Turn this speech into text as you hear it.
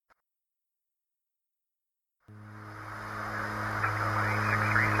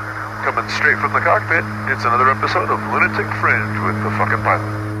Coming straight from the cockpit, it's another episode of Lunatic Fringe with the fucking pilot.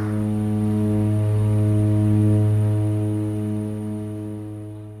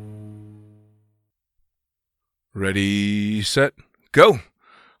 Ready, set, go.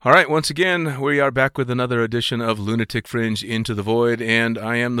 All right, once again, we are back with another edition of Lunatic Fringe Into the Void, and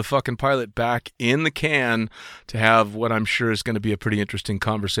I am the fucking pilot back in the can to have what I'm sure is going to be a pretty interesting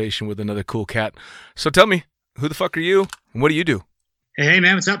conversation with another cool cat. So tell me, who the fuck are you, and what do you do? Hey,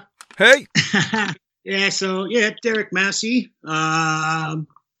 man, what's up? Hey! Derek Massey, Tandem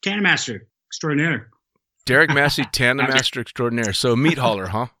Master Extraordinaire. Derek Massey, Tandem Master Extraordinaire. So meat hauler,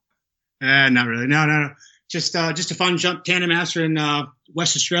 huh? Not really. No. Just a fun jump Tandem Master in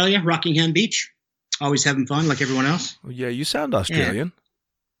West Australia, Rockingham Beach. Always having fun like everyone else. Well, yeah, you sound Australian.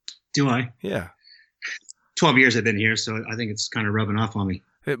 Yeah. Do I? Yeah. 12 years I've been here, so I think it's kind of rubbing off on me.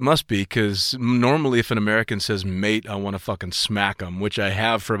 It must be, because normally if an American says mate, I want to fucking smack them, which I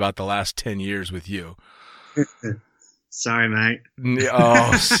have for about the last 10 years with you. Sorry, mate.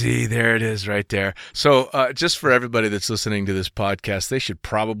 Oh, see, there it is right there. So just for everybody that's listening to this podcast, they should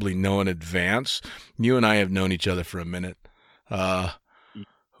probably know in advance. You and I have known each other for a minute.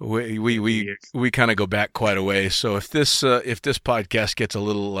 We kind of go back quite a way. So if this podcast gets a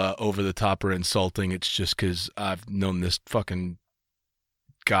little over the top or insulting, it's just because I've known this fucking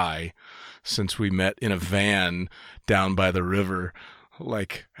guy since we met in a van down by the river.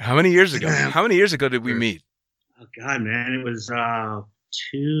 Like, how many years ago? How many years ago did we meet? Oh, God, man. It was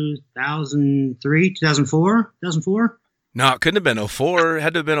 2003, 2004? No, it couldn't have been 04. It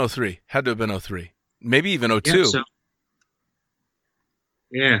had to have been 03. Maybe even 02.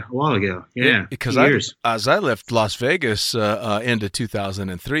 Yeah, a while ago. Yeah, because as I left Las Vegas end of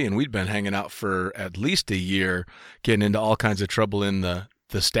 2003, and we'd been hanging out for at least a year, getting into all kinds of trouble in the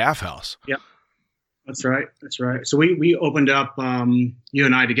staff house. Yep, that's right. So we opened up, you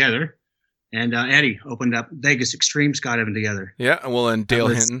and I together, and Eddie opened up Vegas Extreme Skydiving together. Yeah, well, and Dale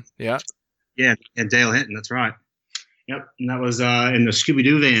Hinton. Yeah, and Dale Hinton. That's right. Yep, and that was in the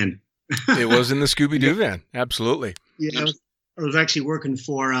Scooby-Doo van. It was in the Scooby-Doo van. Absolutely. Yeah. I was actually working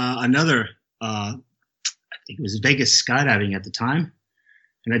for another, I think it was Vegas Skydiving at the time,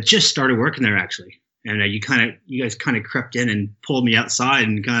 and I just started working there actually. And you guys kind of crept in and pulled me outside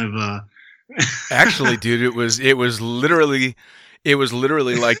and kind of. Actually, dude, it was literally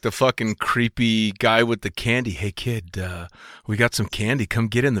like the fucking creepy guy with the candy. Hey kid, we got some candy. Come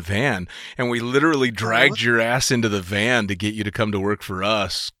get in the van. And we literally dragged your ass into the van to get you to come to work for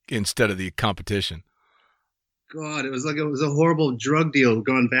us instead of the competition. God, it was like it was a horrible drug deal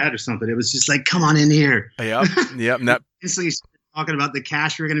going bad or something. It was just like, come on in here. Yep. And that instantly talking about the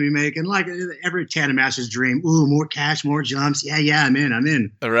cash we're going to be making, like every Tandem Master's dream. Ooh, more cash, more jumps. Yeah, I'm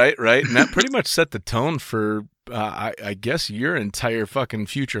in. Right. And that pretty much set the tone for, I guess, your entire fucking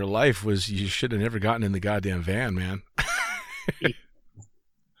future life was you should have never gotten in the goddamn van, man.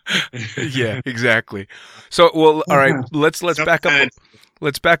 Yeah, exactly. So, well, all right, let's back up.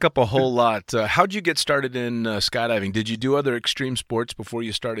 Let's back up a whole lot. How'd you get started in skydiving? Did you do other extreme sports before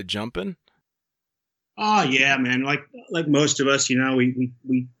you started jumping? Oh yeah, man. Like most of us,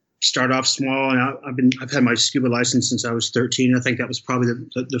 we start off small, and I've had my scuba license since I was 13. I think that was probably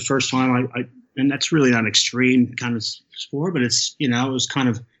the first time and that's really not an extreme kind of sport, but it's it was kind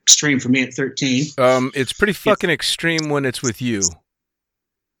of extreme for me at 13. It's pretty fucking extreme when it's with you.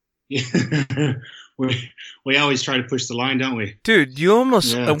 Yeah. We always try to push the line, don't we? Dude, you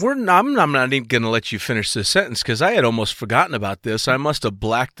almost... Yeah. I'm not even going to let you finish this sentence because I had almost forgotten about this. I must have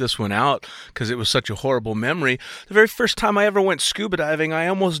blacked this one out because it was such a horrible memory. The very first time I ever went scuba diving, I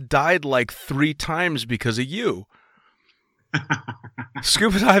almost died like 3 times because of you.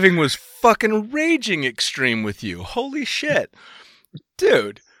 Scuba diving was fucking raging extreme with you. Holy shit.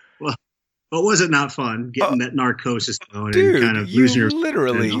 Dude. But was it not fun getting that narcosis going dude, and kind of losing your...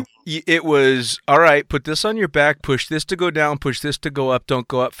 literally, it was, all right, put this on your back, push this to go down, push this to go up, don't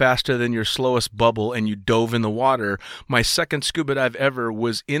go up faster than your slowest bubble, and you dove in the water. My second scuba dive ever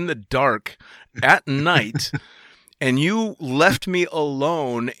was in the dark at night, and you left me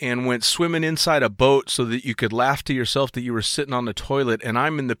alone and went swimming inside a boat so that you could laugh to yourself that you were sitting on the toilet, and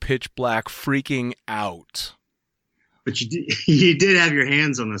I'm in the pitch black freaking out. But you did have your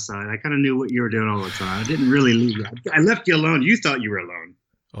hands on the side. I kind of knew what you were doing all the time. I didn't really leave you. I left you alone. You thought you were alone.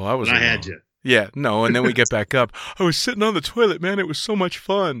 Oh, I was alone. I had you. Yeah, no, and then we get back up. I was sitting on the toilet, man. It was so much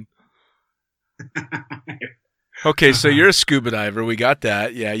fun. Okay, so you're a scuba diver. We got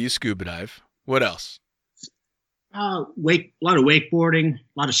that. Yeah, you scuba dive. What else? A lot of wakeboarding, a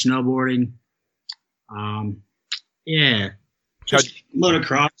lot of snowboarding. Yeah. Just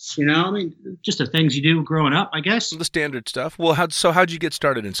motocross, you know. I mean, just the things you do growing up, I guess. The standard stuff. Well, how'd you get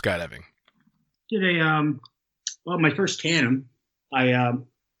started in skydiving? Did my first tandem. I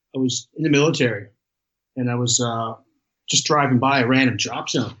was in the military, and I was just driving by a random drop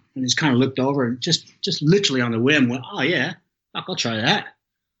zone, and just kind of looked over and just literally on the whim went, "Oh yeah, fuck, I'll try that."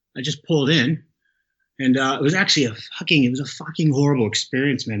 I just pulled in, and it was actually a fucking horrible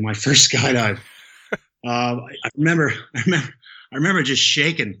experience, man. My first skydive. I remember just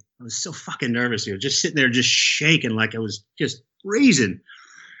shaking. I was so fucking nervous, just sitting there, just shaking like I was just freezing.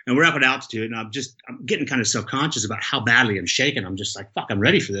 And we're up at altitude, and I'm getting kind of self-conscious about how badly I'm shaking. I'm just like, fuck, I'm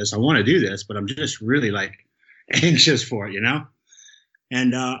ready for this. I want to do this, but I'm just really like anxious for it, you know?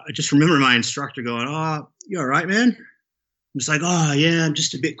 And I just remember my instructor going, "Oh, you all right, man?" I'm just like, "Oh yeah, I'm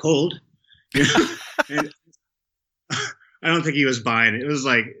just a bit cold." You know? And I don't think he was buying it. It was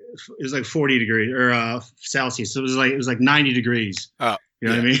like 40 degrees or Celsius. So it was like 90 degrees. Oh, you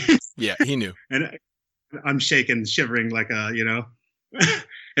know what I mean? Yeah, he knew. And I'm shaking, shivering like you know.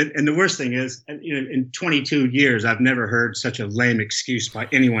 And the worst thing is, you know, in 22 years, I've never heard such a lame excuse by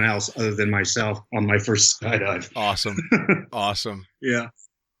anyone else other than myself on my first skydive. Awesome. Yeah.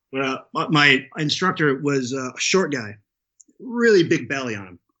 But my instructor was a short guy, really big belly on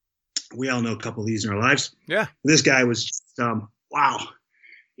him. We all know a couple of these in our lives. Yeah. This guy was just, wow.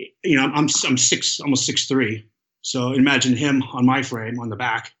 You know, I'm 6, almost 6'3". So imagine him on my frame on the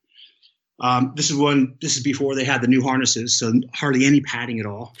back. This is before they had the new harnesses, so hardly any padding at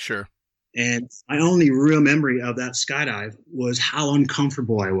all. Sure. And my only real memory of that skydive was how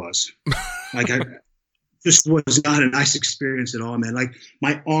uncomfortable I was. Like this was not a nice experience at all, man. Like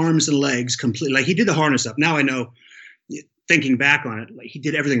my arms and legs completely, like he did the harness up. Now I know, thinking back on it, like he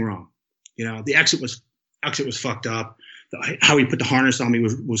did everything wrong. You know, the exit was fucked up. How he put the harness on me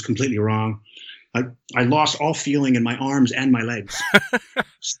was completely wrong. I lost all feeling in my arms and my legs.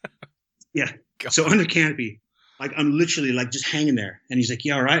 Yeah. God. So under canopy, like I'm literally like just hanging there, and he's like,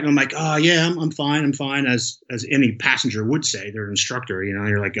 "Yeah, all right." And I'm like, "Oh yeah, I'm fine," as any passenger would say. They're an instructor, you know. And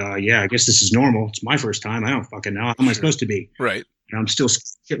you're like, "Yeah, I guess this is normal. It's my first time. I don't fucking know. How am I supposed to be?" Right. You know, I'm still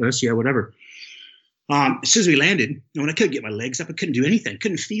shitless. Yeah, whatever. As soon as we landed, when I couldn't get my legs up, I couldn't do anything.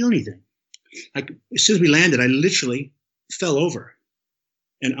 Couldn't feel anything. Like as soon as we landed, I literally fell over,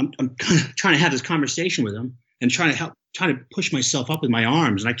 and I'm kind of trying to have this conversation with him and trying to push myself up with my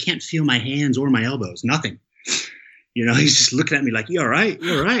arms, and I can't feel my hands or my elbows, nothing. You know, he's just looking at me like, "You all right?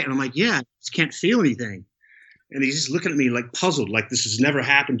 You all right?" And I'm like, "Yeah, I just can't feel anything." And he's just looking at me like puzzled, like this has never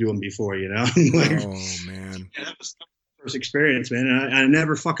happened to him before, you know? Like, oh, man. Yeah, that was the first experience, man. And I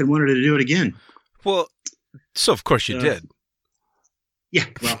never fucking wanted to do it again. Well, so of course you did. Yeah,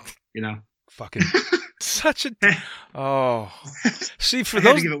 well, you know. Fucking such a... Oh. See, for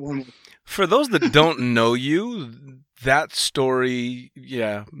those that don't know you... That story,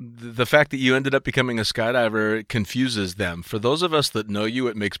 yeah, the fact that you ended up becoming a skydiver confuses them. For those of us that know you,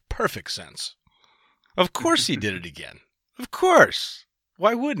 it makes perfect sense. Of course he did it again. Of course.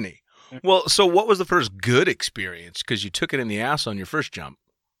 Why wouldn't he? Well, so what was the first good experience? Because you took it in the ass on your first jump.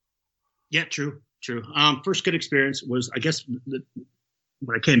 Yeah, true. First good experience was, I guess,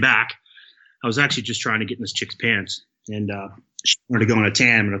 when I came back, I was actually just trying to get in this chick's pants. And she wanted to go on a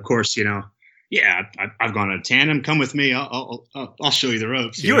tandem. And, of course, you know, yeah, I've gone on a tandem. Come with me. I'll show you the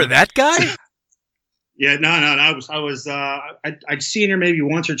ropes. You were that guy? Yeah, no. I'd seen her maybe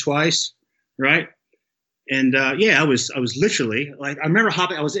once or twice, right? And yeah, I was literally like, I remember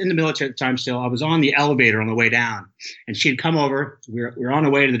hopping. I was in the military at the time still. I was on the elevator on the way down, and she'd come over. We were on the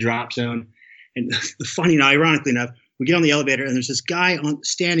way to the drop zone, and ironically enough, we get on the elevator, and there's this guy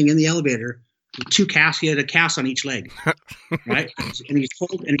standing in the elevator with 2 casts. He had a cast on each leg, right? And he's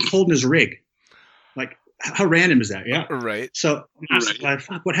holding his rig. Like, how random is that? Yeah. Right. So I was like,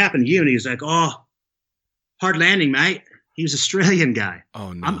 fuck, what happened to you? And he's like, "Oh, hard landing, mate." He was an Australian guy.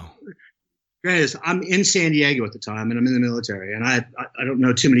 Oh, no. I'm in San Diego at the time, and I'm in the military. And I don't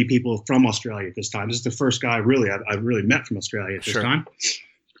know too many people from Australia at this time. This is the first guy I've really met from Australia at this time.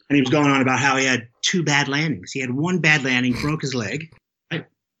 And he was going on about how he had 2 bad landings. He had 1 bad landing, broke his leg, right?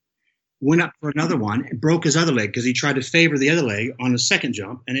 Went up for another one, and broke his other leg because he tried to favor the other leg on the second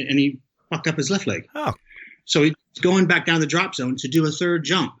jump, and he fucked up his left leg. Oh. So he's going back down the drop zone to do a 3rd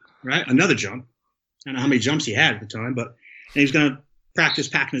jump, right? Another jump. I don't know how many jumps he had at the time, but he was going to practice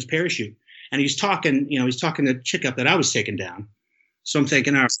packing his parachute. And he's talking the chick up that I was taking down. So I'm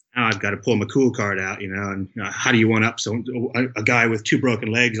thinking, all right, now I've got to pull my cool card out, you know, and how do you one up a guy with 2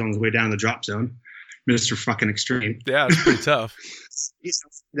 broken legs on his way down the drop zone? Mr. fucking Extreme. Yeah, it's pretty tough.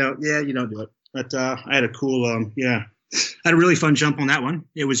 Yeah, you don't do it. But I had a cool, I had a really fun jump on that one.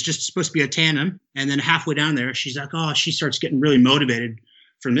 It was just supposed to be a tandem. And then halfway down there, she's like, oh, she starts getting really motivated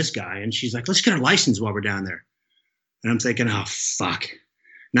from this guy. And she's like, let's get our license while we're down there. And I'm thinking, oh, fuck.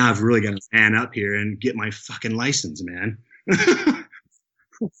 Now I've really got to man up here and get my fucking license, man.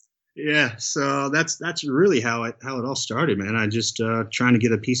 Yeah. So that's really how it all started, man. I just trying to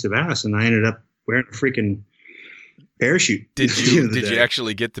get a piece of ass, and I ended up wearing a freaking parachute. Did you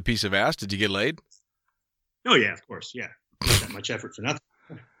actually get the piece of ass? Did you get laid? Oh, yeah, of course. Yeah. Not that much effort for nothing.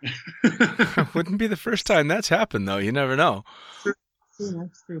 Wouldn't be the first time that's happened, though. You never know. Yeah,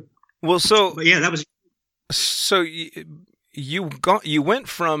 that's true. Well, but yeah, that was. So you went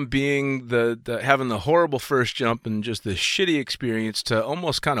from being the having the horrible first jump and just the shitty experience to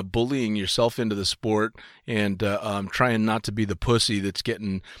almost kind of bullying yourself into the sport and trying not to be the pussy that's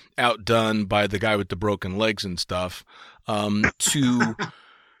getting outdone by the guy with the broken legs and stuff.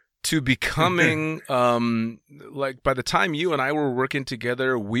 To becoming, like, by the time you and I were working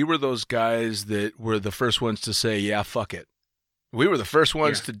together, we were those guys that were the first ones to say, yeah, fuck it. We were the first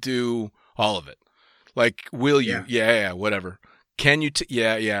ones to do all of it. Like, will you? Yeah, whatever. Can you?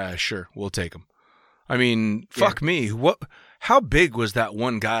 Yeah, sure. We'll take them. I mean, fuck me. How big was that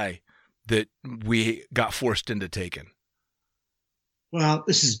one guy that we got forced into taking? Well,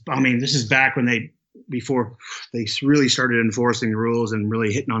 this is back when before they really started enforcing the rules and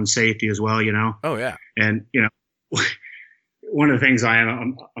really hitting on safety as well, you know? Oh, yeah. And, you know, one of the things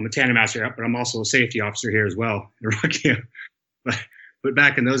I'm a tandem master, but I'm also a safety officer here as well. But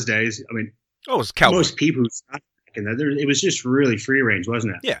back in those days, I mean, it was cowboy. Most people who stopped back in there, it was just really free range,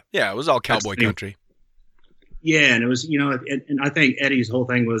 wasn't it? Yeah, it was all cowboy country. Yeah, and it was, you know, and I think Eddie's whole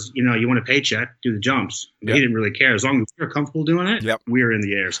thing was, you know, you want a paycheck, do the jumps. He didn't really care. As long as we were comfortable doing it, we were in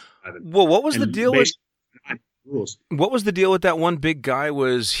the air. Well, what was the deal with rules? What was the deal with that one big guy?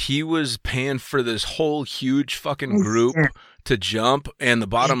 Was he was paying for this whole huge fucking group to jump, and the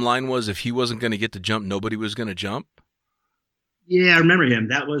bottom line was if he wasn't going to get to jump, nobody was going to jump? Yeah, I remember him.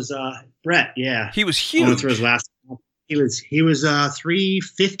 That was Brett, yeah. He was huge. For his last He was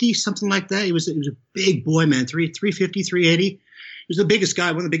 350, something like that. He was a big boy, man. 350, 380. He was the biggest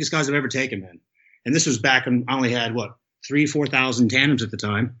guy, one of the biggest guys I've ever taken, man. And this was back when I only had 4,000 tandems at the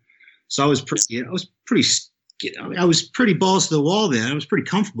time. So I was pretty balls to the wall then. I was pretty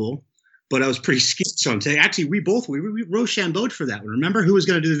comfortable, but I was pretty scared. So actually, we Rochambeau'd for that one. Remember who was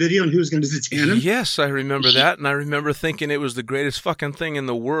going to do the video and who was going to do the tandem? Yes, I remember that, and I remember thinking it was the greatest fucking thing in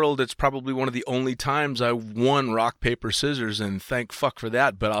the world. It's probably one of the only times I won rock, paper, scissors, and thank fuck for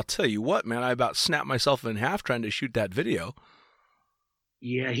that. But I'll tell you what, man, I about snapped myself in half trying to shoot that video.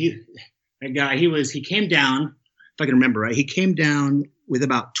 Yeah, he came down, if I can remember right, he came down with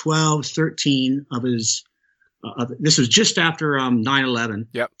about 12, 13 of his, this was just after 9/11.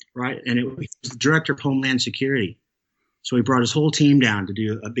 Yep. Right, and it was the director of Homeland Security, so he brought his whole team down to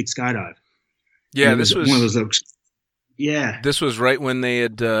do a big skydive. Yeah, this was one of those. Yeah, this was right when they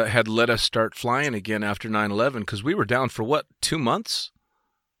had let us start flying again after 9/11, because we were down for 2 months?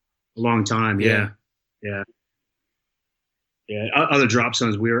 A long time. Yeah. Other drop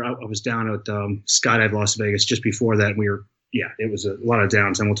zones. I was down at Skydive Las Vegas just before that. And it was a lot of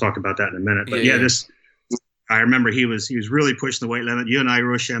downs, and well talk about that in a minute. But I remember he was really pushing the weight limit. You and I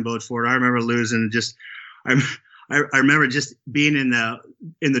Rochambeau'd for it. I remember losing. I remember just being in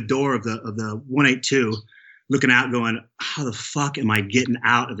the door of the 182, looking out, going, "How the fuck am I getting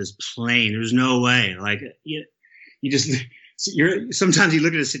out of this plane? There's no way." Like sometimes you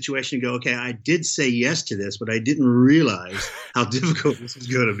look at a situation and go, "Okay, I did say yes to this, but I didn't realize how difficult this was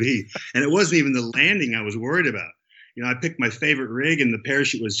going to be." And it wasn't even the landing I was worried about. You know, I picked my favorite rig, and the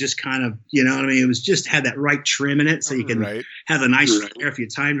parachute was just kind of, you know what I mean? It was just had that right trim in it, so you can have a nice flare if you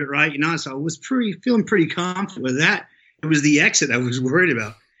timed it right, you know? So I was feeling pretty confident with that. It was the exit I was worried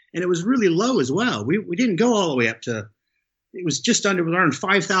about. And it was really low as well. We didn't go all the way up to, it was just under around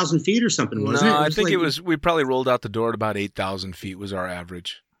 5,000 feet or something, wasn't it? I think we probably rolled out the door at about 8,000 feet was our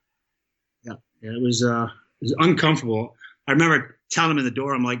average. Yeah, it was uncomfortable. I remember telling him in the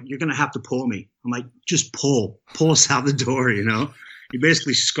door, I'm like, "You're going to have to pull me." I'm like, "Just pull us out the door," you know? You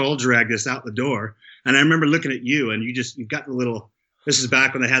basically skull dragged us out the door. And I remember looking at you, and you've got the little, this is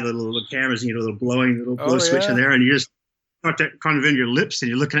back when they had the little cameras, you know, the blow switch in there, and you just got that kind of in your lips, and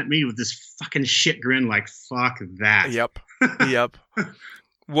you're looking at me with this fucking shit grin like, "Fuck that." Yep.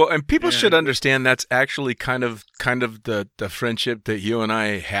 Well, and people should understand that's actually kind of the friendship that you and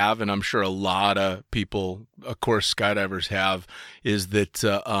I have, and I'm sure a lot of people, of course, skydivers have, is that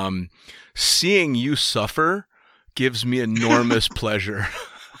seeing you suffer gives me enormous pleasure.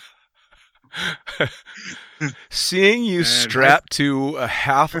 Seeing you strapped to a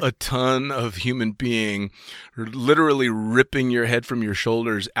half a ton of human being, literally ripping your head from your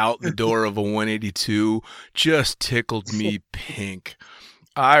shoulders out the door of a 182 just tickled me pink.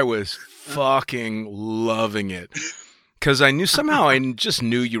 I was fucking loving it. Because I just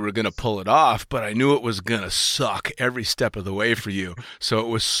knew you were going to pull it off, but I knew it was going to suck every step of the way for you. So it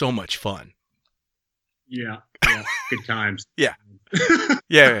was so much fun. Yeah. Good times. Yeah.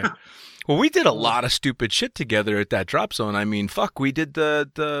 Yeah. Well, we did a lot of stupid shit together at that drop zone. I mean, fuck, we did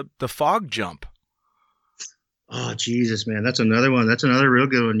the fog jump. Oh, Jesus, man. That's another one. That's another real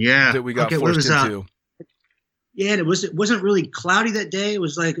good one. Yeah. That we got forced into. Yeah, and it wasn't really cloudy that day. It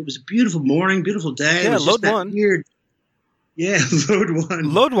was a beautiful morning, beautiful day. Yeah, it was load one. Weird. Yeah, load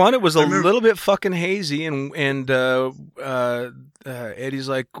one. Load one. It was a little bit fucking hazy, and Eddie's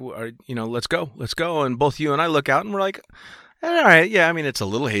like, let's go. And both you and I look out, and we're like, all right, yeah. I mean, it's a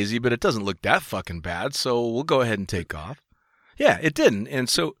little hazy, but it doesn't look that fucking bad. So we'll go ahead and take off. Yeah, it didn't, and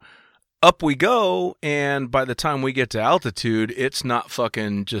so up we go. And by the time we get to altitude, it's not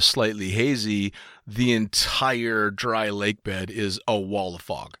fucking just slightly hazy. The entire dry lake bed is a wall of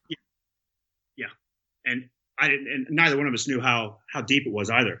fog. Yeah, and neither one of us knew how deep it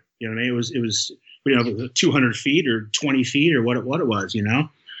was either. You know what I mean? It was 200 feet or 20 feet or what it was,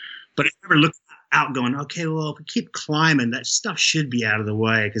 But I never looked out going, okay, well, if we keep climbing, that stuff should be out of the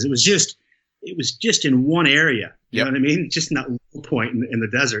way, because it was just in one area. You know what I mean? Just in that little point in the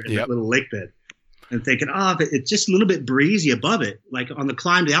desert, in that little lake bed. And thinking, it's just a little bit breezy above it. Like on the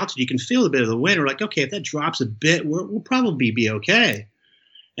climb to altitude, you can feel a bit of the wind. We're like, okay, if that drops a bit, we'll probably be okay.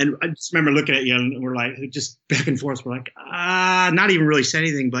 And I just remember looking at you, and we're like, just back and forth. We're like, not even really said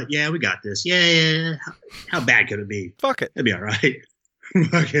anything, but yeah, we got this. Yeah. How bad could it be? Fuck it. It'd be all right.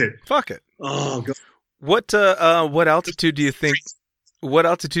 Fuck it. Oh, God. What altitude do you think? What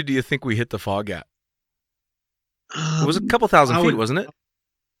altitude do you think we hit the fog at? It was a couple thousand feet, wasn't it?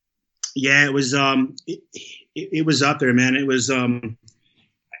 Yeah, it was. It was up there, man. It was. I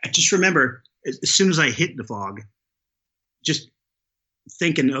just remember as soon as I hit the fog, just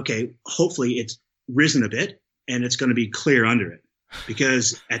thinking, okay, hopefully it's risen a bit and it's going to be clear under it,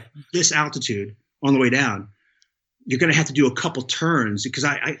 because at this altitude on the way down, you're going to have to do a couple turns, because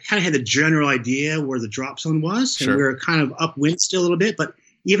I kind of had the general idea where the drop zone was, and we were kind of upwind still a little bit. But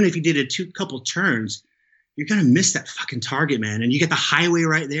even if you did couple turns, you're going to miss that fucking target, man. And you get the highway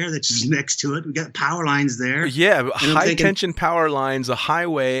right there that's just next to it. We got power lines there. Yeah, high-tension power lines, a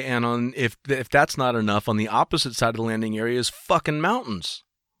highway, and if that's not enough, on the opposite side of the landing area is fucking mountains.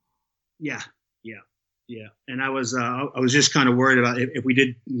 Yeah. And I was just kind of worried about if we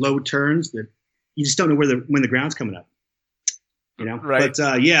did low turns, that you just don't know when the ground's coming up. Right. But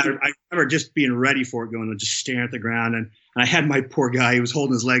I remember just being ready for it, going and just staring at the ground. And I had my poor guy, he was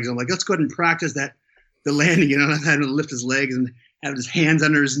holding his legs. I'm like, let's go ahead and practice the landing, and I had him lift his legs and have his hands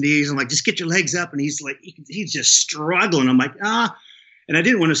under his knees. I'm like, just get your legs up. And he's like, he's just struggling. I'm like, and I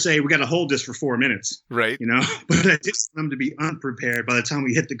didn't want to say we got to hold this for 4 minutes, right? But I just want him to be unprepared by the time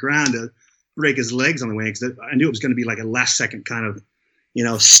we hit the ground to break his legs on the way, because I knew it was going to be like a last second kind of,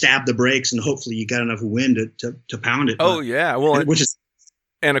 stab the brakes, and hopefully you got enough wind to pound it. Oh, yeah. Well,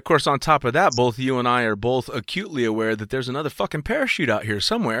 and of course, on top of that, both you and I are both acutely aware that there's another fucking parachute out here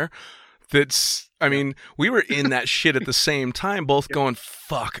somewhere. We were in that shit at the same time, both going,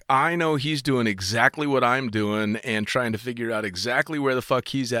 fuck, I know he's doing exactly what I'm doing and trying to figure out exactly where the fuck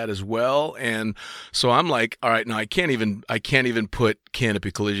he's at as well. And so I'm like, all right, no, I can't even put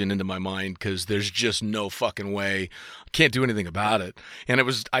canopy collision into my mind, because there's just no fucking way. I can't do anything about it. And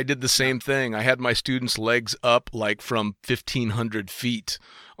I did the same thing. I had my students' legs up like from 1,500 feet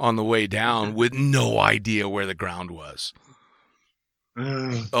on the way down with no idea where the ground was.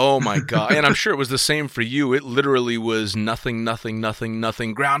 Oh my God. And I'm sure it was the same for you. It literally was nothing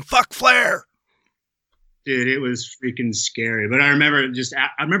ground. Fuck flare. Dude, it was freaking scary. But I remember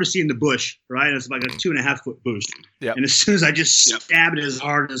seeing the bush, right? It's like a 2.5 foot bush. Yep. And as soon as I just stabbed it as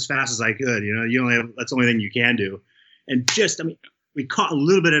hard and as fast as I could, that's the only thing you can do. And we caught a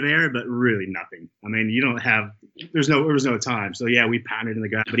little bit of air, but really nothing. I mean, there was no time. So yeah, we pounded in the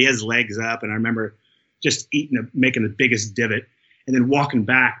ground, but he has his legs up. And I remember just making the biggest divot, and then walking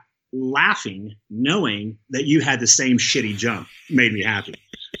back, laughing, knowing that you had the same shitty jump, made me happy.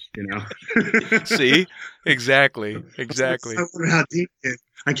 See, exactly. I wonder how Dean did.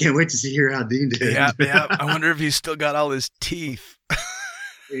 I can't wait to hear how Dean did. Yeah. I wonder if he's still got all his teeth.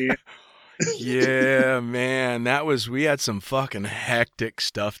 Yeah. Yeah, man, we had some fucking hectic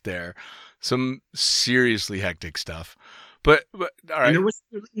stuff there, some seriously hectic stuff. But all right. Go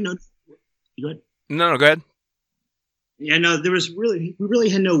ahead. No, go ahead. Yeah, no, we really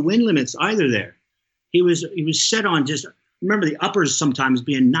had no wind limits either there. he was set on just, remember the uppers sometimes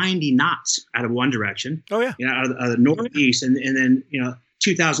being 90 knots out of one direction. Oh yeah. Out of the northeast, and then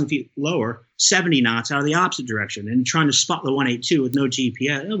 2,000 feet lower, 70 knots out of the opposite direction, and trying to spot the 182 with no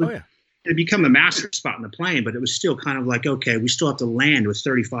GPS. It become a master spot in the plane, but it was still kind of like, okay, we still have to land with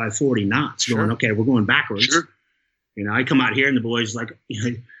 35, 40 knots. Sure. Going, okay, we're going backwards. Sure. I come out here and the boys like,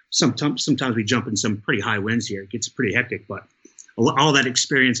 sometimes we jump in some pretty high winds here. It gets pretty hectic, but all that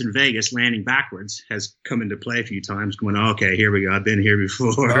experience in Vegas landing backwards has come into play a few times. Going, okay, here we go. I've been here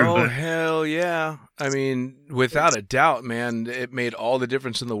before. Oh, hell yeah. I mean, without a doubt, man, it made all the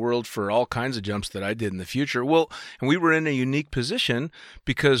difference in the world for all kinds of jumps that I did in the future. Well, and we were in a unique position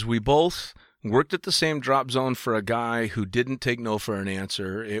because we both worked at the same drop zone for a guy who didn't take no for an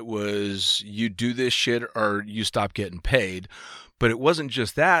answer. It was, you do this shit or you stop getting paid. But it wasn't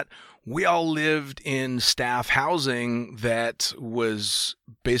just that. We all lived in staff housing that was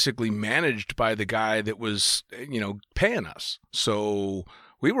basically managed by the guy that was, paying us. So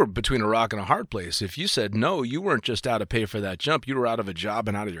we were between a rock and a hard place. If you said no, you weren't just out of pay for that jump. You were out of a job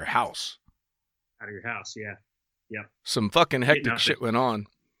and out of your house. Out of your house, yeah. Yep. Some fucking hectic shit went on.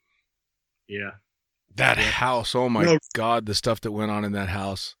 Yeah. That house, oh my God, the stuff that went on in that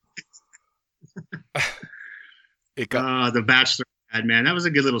house. The Bachelor. Man, that was a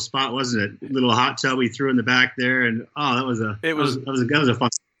good little spot, wasn't it? Little hot tub we threw in the back there, and that was a fun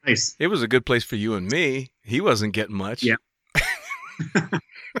place. It was a good place for you and me. He wasn't getting much. Yeah.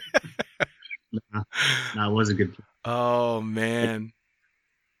 No, it was a good place. Oh man.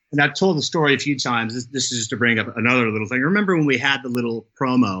 And I've told the story a few times. This is just to bring up another little thing. Remember when we had the little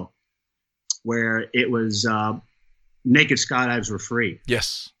promo where it was naked skydives were free?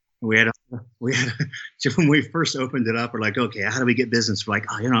 Yes. We had when we first opened it up, we're like, okay, how do we get business? We're like,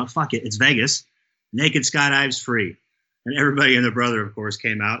 fuck it. It's Vegas. Naked skydives free. And everybody and their brother, of course,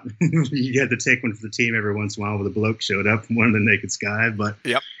 came out. You had to take one for the team every once in a while when the bloke showed up from one of the naked skydive. But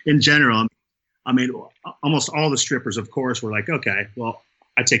in general, I mean, almost all the strippers, of course, were like, okay, well,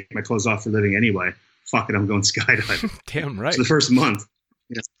 I take my clothes off for a living anyway. Fuck it, I'm going skydiving. Damn right. So the first month.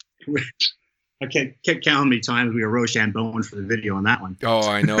 I can't count how many times we were Rochambeau for the video on that one. Oh,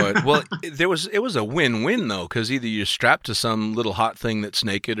 I know it. Well, it was a win-win though, because either you're strapped to some little hot thing that's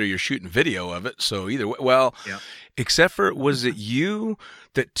naked, or you're shooting video of it. So either way, except for, was it you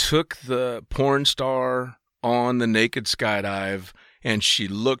that took the porn star on the naked skydive, and she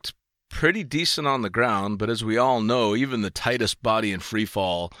looked pretty decent on the ground, but as we all know, even the tightest body in free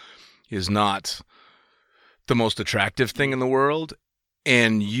fall is not the most attractive thing in the world,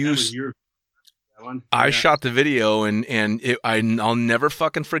 and you. I shot the video and I'll never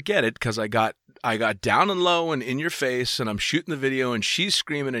fucking forget it, because I got down and low and in your face, and I'm shooting the video and she's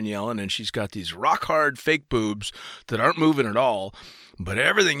screaming and yelling, and she's got these rock hard fake boobs that aren't moving at all, but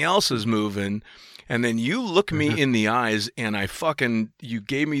everything else is moving. And then you look me in the eyes and you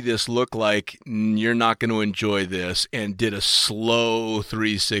gave me this look like you're not going to enjoy this, and did a slow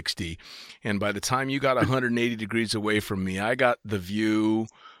 360. And by the time you got 180 degrees away from me, I got the view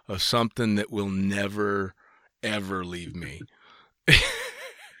of something that will never, ever leave me.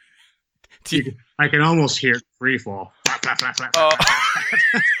 I can almost hear free fall.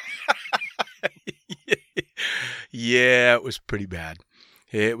 Yeah, it was pretty bad.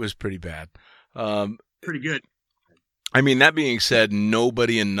 Pretty good. I mean, that being said,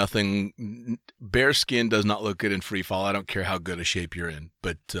 nobody and nothing, bare skin does not look good in free fall. I don't care how good a shape you're in.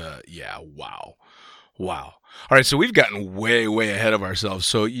 But wow. All right, so we've gotten way, way ahead of ourselves.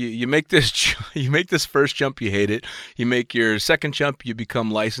 So you make this first jump, you hate it. You make your second jump, you become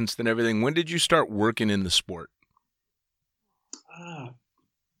licensed and everything. When did you start working in the sport?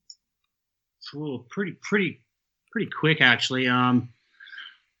 Pretty quick, actually.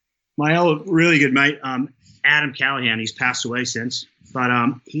 My old really good mate, Adam Callahan, he's passed away since, but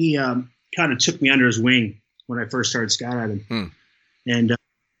he kind of took me under his wing when I first started skydiving, and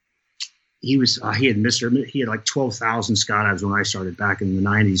he had like 12,000 skydives when I started back in the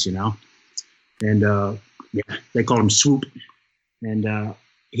 90s, and they called him Swoop, and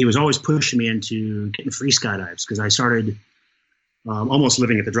he was always pushing me into getting free skydives, because I started almost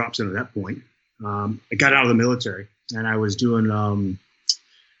living at the drop zone at that point. I got out of the military, and I was doing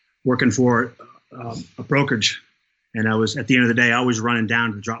working for a brokerage, and I was, at the end of the day, I was running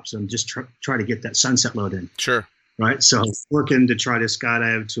down to the drop zone, just try to get that sunset load in. Sure. Right. So working to try to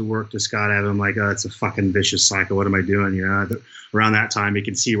skydive, to work to skydive. I'm like, it's a fucking vicious cycle. What am I doing? Around that time, you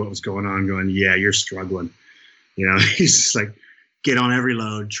can see what was going on, going, yeah, you're struggling. He's just like, get on every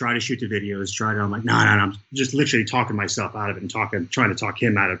load, try to shoot the videos, I'm like, no, I'm just literally talking myself out of it and trying to talk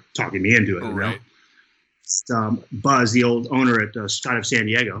him out of talking me into it. Right. Buzz, the old owner at Skydive San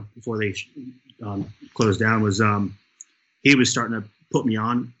Diego, before they closed down was he was starting to put me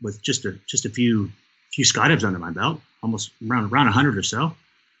on with just a few skydives under my belt, almost around 100 or so.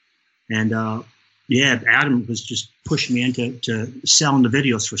 And Adam was just pushing me into selling the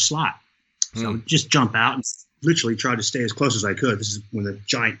videos for slot. So I would just jump out and literally try to stay as close as I could. This is when the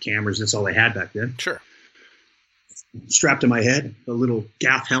giant cameras, that's all they had back then. Sure. Strapped to my head, a little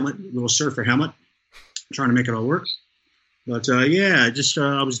gaff helmet, a little surfer helmet, trying to make it all work. But I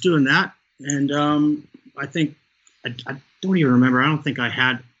was doing that. And I think, I don't even remember. I don't think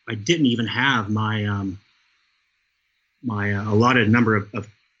I didn't even have my my allotted number of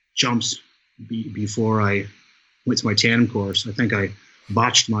jumps before I went to my tandem course. I think I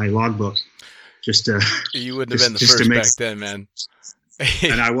botched my logbook. You wouldn't have been the first back then, man.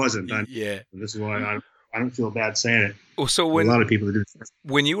 And I wasn't. Yeah. This is why I don't feel bad saying it. Well, so a lot of people do.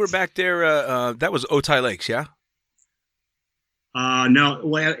 When you were back there, that was Otay Lakes, yeah? No.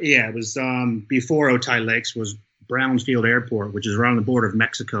 Well, yeah, it was before Otay Lakes was Brownsfield Airport, which is around the border of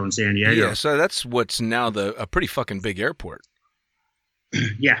Mexico and San Diego. Yeah, so that's what's now a pretty fucking big airport.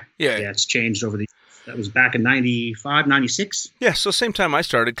 Yeah, it's changed over the. That was back in 95, 96. Yeah, so same time I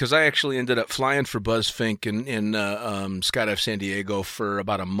started, because I actually ended up flying for Buzz Fink in Skydive San Diego for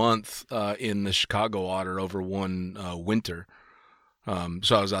about a month in the Chicago water over one winter.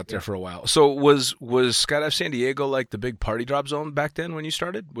 So I was out there for a while. So was Skydive San Diego like the big party drop zone back then when you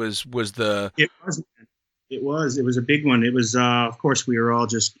started? It was. It was a big one. It was, of course, we were all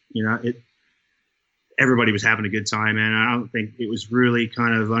just, everybody was having a good time, and I don't think it was really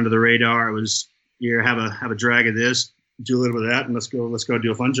kind of under the radar. It was, have a drag of this, do a little bit of that, and let's go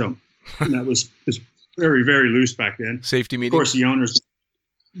do a fun jump. And that was very, very loose back then. Safety meetings? Of course, the owners.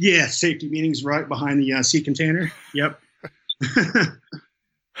 Yeah, safety meetings right behind the sea container. Yep.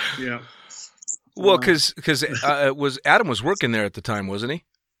 Yeah. Well, because Adam was working there at the time, wasn't he?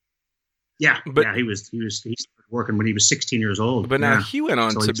 Yeah, he started working when he was 16 years old. But now he went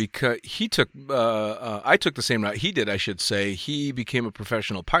on because he took I took the same route he did, I should say. He became a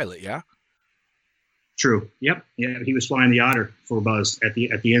professional pilot, yeah? True. Yep. Yeah, he was flying the Otter for Buzz at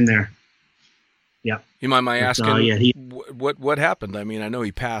the end there. Yep. You mind my asking what happened? I mean, I know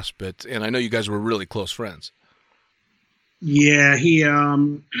he passed, and I know you guys were really close friends. Yeah, he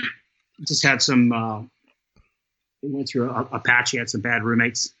just had some he went through a patch. He had some bad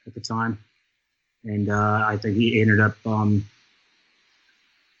roommates at the time. And I think he ended up a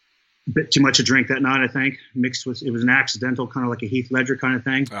bit too much to drink that night, I think, mixed with, it was an accidental, kind of like a Heath Ledger kind of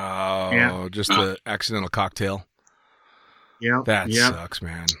thing. Oh, yeah. Just an accidental cocktail. Yeah. That sucks,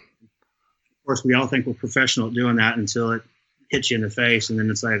 man. Of course, we all think we're professional at doing that until it hits you in the face, and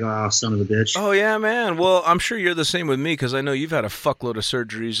then it's like, oh, son of a bitch. Oh, yeah, man. Well, I'm sure you're the same with me, because I know you've had a fuckload of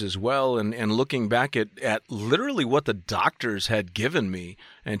surgeries as well, and looking back at literally what the doctors had given me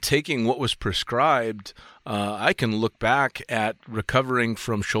and taking what was prescribed, I can look back at recovering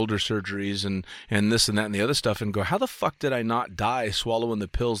from shoulder surgeries and this and that and the other stuff and go, how the fuck did I not die swallowing the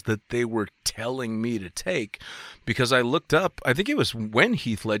pills that they were telling me to take? Because I looked up, I think it was when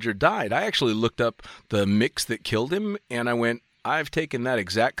Heath Ledger died, I actually looked up the mix that killed him, and I went, I've taken that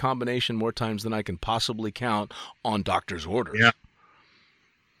exact combination more times than I can possibly count on doctor's orders. Yeah.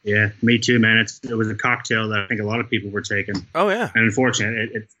 Yeah, me too, man. It was a cocktail that I think a lot of people were taking. Oh, yeah. And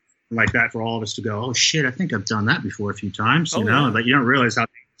unfortunately, it's like that for all of us to go, oh, shit, I think I've done that before a few times, you know? Yeah. But you don't realize how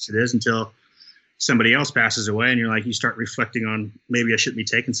dangerous it is until somebody else passes away, and you're like, you start reflecting on, maybe I shouldn't be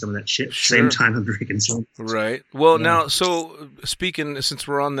taking some of that shit. Sure. Same time I'm drinking some. Right. Well, now, so speaking, since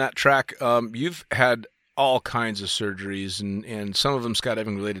we're on that track, you've had all kinds of surgeries, and some of them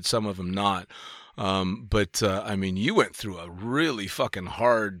skydiving related, some of them not. But I mean, you went through a really fucking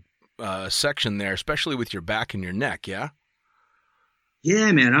hard section there, especially with your back and your neck, yeah?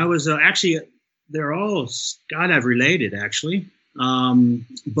 Yeah, man. I was actually, they're all skydive related, actually.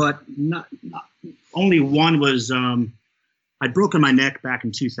 But not only one was, I'd broken my neck back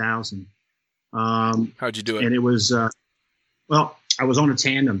in 2000. How'd you do it? And it was, well, I was on a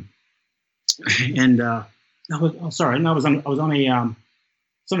tandem, and I was on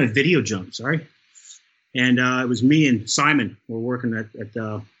a video jump. Sorry. And it was me and Simon were working at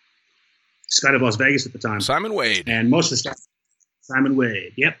Skydive Las Vegas at the time. Simon Wade. And most of the staff, Simon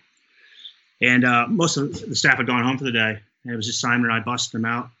Wade, yep. And most of the staff had gone home for the day. And it was just Simon and I busted them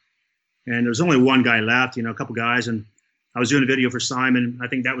out. And there was only one guy left, a couple guys. And I was doing a video for Simon. I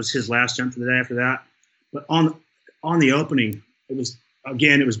think that was his last jump for the day after that. But on the opening, it was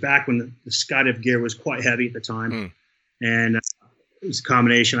back when the skydive gear was quite heavy at the time. And it was a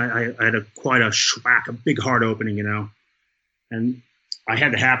combination. I had quite a schwack, a big hard opening, and I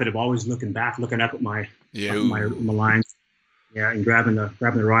had the habit of always looking up at my lines, and grabbing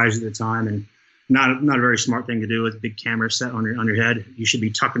the rise at the time. And not a very smart thing to do with a big camera set on your head. You should be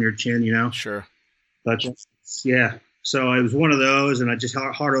tucking your chin, you know. Sure. But yeah, so it was one of those, and I just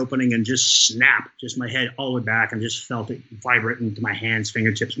heart opening and just snap, just my head all the way back, and just felt it vibrate into my hands,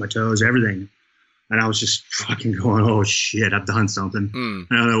 fingertips, my toes, everything. And I was just fucking going, oh shit, I've done something.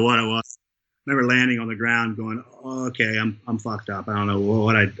 I don't know what it was. I remember landing on the ground, going, oh, okay, I'm fucked up. I don't know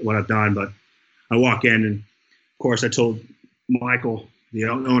what I've done, but I walk in, and of course I told Michael, the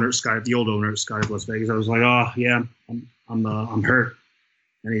old owner at Skydive Las Vegas. I was like, oh yeah, I'm hurt.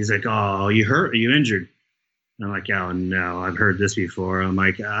 And he's like, oh, you hurt? Are you injured? And I'm like, oh no, I've heard this before. I'm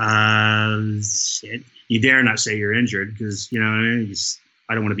like, shit. You dare not say you're injured, because, you know what I mean?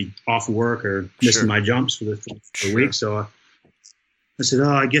 I don't want to be off work or missing my jumps for the week. So I said, oh,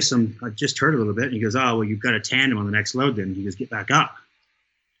 I guess I just hurt a little bit. And he goes, oh, well, you've got a tandem on the next load then. He goes, get back up.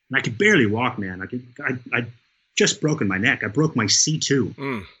 And I could barely walk, man. I just broken my neck. I broke my C2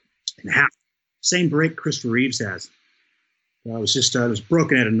 in half. Same break Christopher Reeves has. I was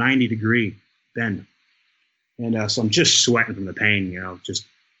broken at a 90-degree bend. And so I'm just sweating from the pain, you know,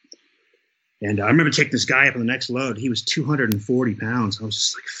 and I remember taking this guy up on the next load. He was 240 pounds. I was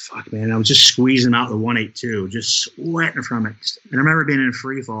just like, fuck, man. I was just squeezing out the 182, just sweating from it. And I remember being in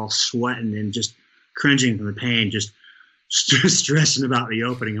free fall, sweating and just cringing from the pain, just stressing about the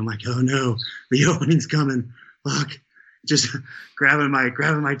opening. I'm like, oh no, the opening's coming. Fuck. Just grabbing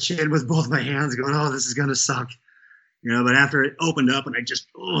my chin with both my hands, going, oh, this is going to suck. You know, but after it opened up and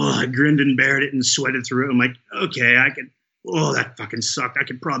I grinned and bared it and sweated through it, I'm like, okay, that fucking sucked. I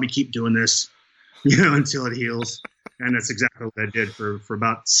could probably keep doing this, you know, until it heals. And that's exactly what I did for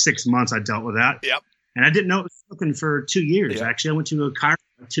about 6 months. I dealt with that. Yep. And I didn't know it was broken for 2 years. Yep. Actually, I went to a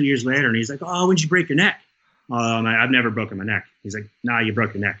chiropractor 2 years later, and he's like, oh, when'd you break your neck? I've never broken my neck. He's like, nah, you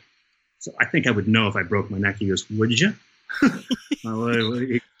broke your neck. So I think I would know if I broke my neck. He goes, would you?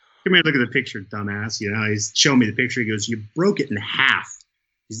 Come here, look at the picture, dumbass. You know, he's showing me the picture. He goes, you broke it in half.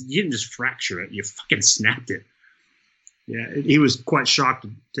 You didn't just fracture it. You fucking snapped it. Yeah, he was quite shocked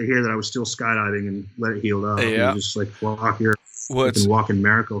to hear that I was still skydiving and let it heal up. Yeah. He was just like, walk here. Well, walking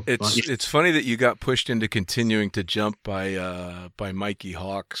miracle. It's funny that you got pushed into continuing to jump by Mikey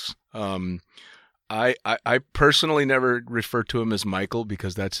Hawks. I personally never refer to him as Michael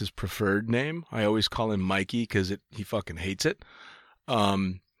because that's his preferred name. I always call him Mikey because he fucking hates it.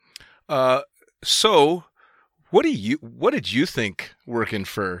 So what did you think working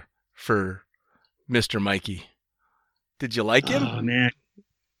for Mr. Mikey? Did you like him? Oh man.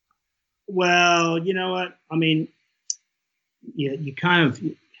 Well, you know what? I mean, you kind of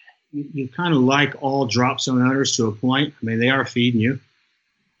like all drop zone owners to a point. I mean, they are feeding you.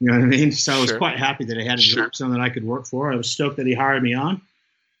 You know what I mean? So I was quite happy that I had a drop zone that I could work for. I was stoked that he hired me on.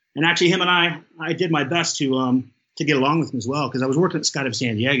 And actually, him and I did my best to get along with him as well, because I was working at Skydive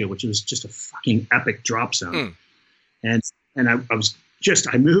San Diego, which was just a fucking epic drop zone. And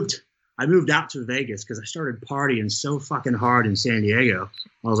I moved out to Vegas because I started partying so fucking hard in San Diego.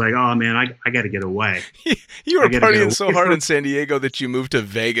 I was like, oh man, I got to get away. You were partying so hard in San Diego that you moved to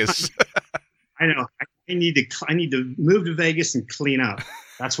Vegas. I know. I need to move to Vegas and clean up.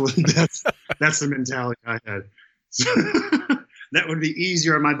 That's the mentality I had. So, that would be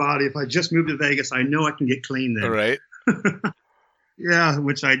easier on my body if I just moved to Vegas. I know I can get clean there. Right. Yeah,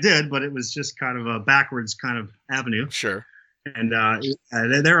 which I did, but it was just kind of a backwards kind of avenue. Sure. And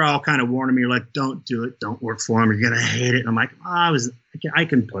they're all kind of warning me, like, don't do it. Don't work for him. You're going to hate it. And I'm like, I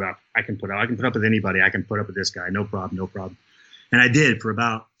can put up. I can put up with anybody. I can put up with this guy. No problem. And I did for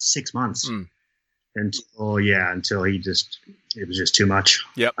about 6 months. Until it was just too much.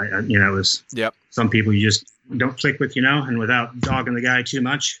 Yep. It was, some people you just don't click with, and without dogging the guy too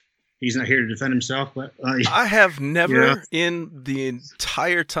much. He's not here to defend himself, but I have never in the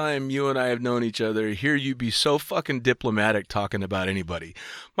entire time you and I have known each other hear you be so fucking diplomatic talking about anybody.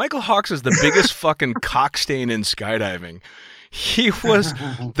 Michael Hawks is the biggest fucking cockstain in skydiving. He was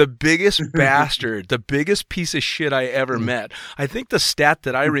the biggest bastard, the biggest piece of shit I ever met. I think the stat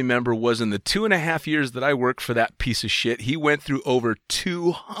that I remember was in the 2.5 years that I worked for that piece of shit, he went through over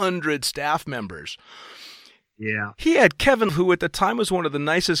 200 staff members. Yeah. He had Kevin, who at the time was one of the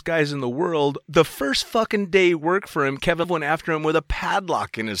nicest guys in the world. The first fucking day he worked for him, Kevin went after him with a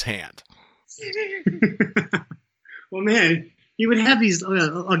padlock in his hand. Well, man, he would have these.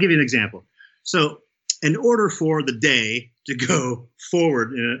 I'll give you an example. So in order for the day to go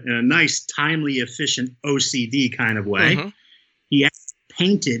forward in a nice, timely, efficient OCD kind of way, he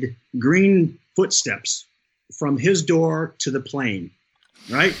painted green footsteps from his door to the plane,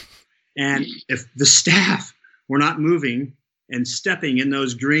 right? And if the staff were not moving and stepping in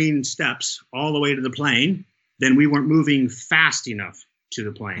those green steps all the way to the plane, then we weren't moving fast enough to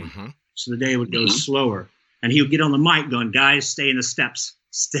the plane. so the day would go slower. And he would get on the mic going, "Guys, stay in the steps.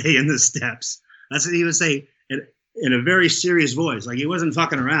 Stay in the steps." That's what he would say in a very serious voice. Like he wasn't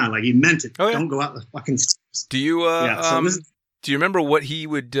fucking around. Like he meant it. Oh, yeah. Don't go out the fucking steps. Do you do you remember what he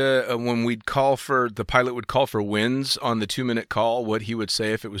would when we'd call for the pilot would call for winds on the 2-minute call? What he would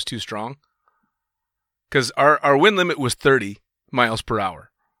say if it was too strong? Because our wind limit was 30 miles per hour.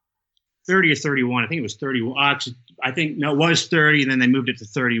 30 or 31. I think it was 31. Actually, I think no, it was 30, and then they moved it to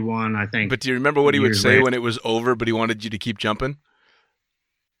 31. I think. But do you remember what he would say later, when it was over? But he wanted you to keep jumping.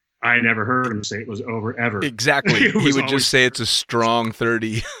 I never heard him say it was over ever. Exactly. He would just say it's a strong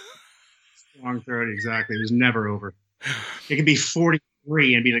 30. Strong 30, exactly. It was never over. It could be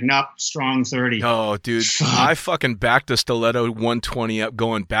 43 and be like, nope, strong 30. Oh, dude. I fucking backed a Stiletto 120 up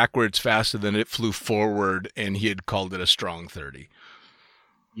going backwards faster than it flew forward, and he had called it a strong 30.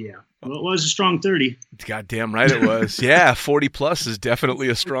 Yeah. Well, it was a strong 30. Goddamn right it was. Yeah, 40 plus is definitely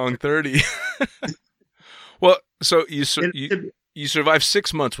a strong 30. Well, so you survived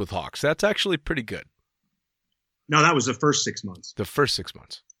 6 months with Hawks. That's actually pretty good. No, that was the first 6 months. The first 6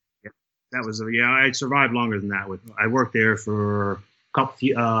 months. That was I survived longer than that. I worked there for a couple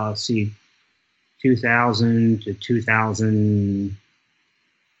 2000 to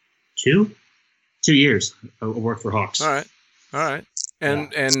 2002, 2 years. I worked for Hawks. All right,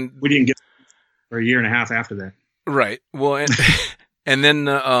 and we didn't get for a year and a half after that. Right. Well, and then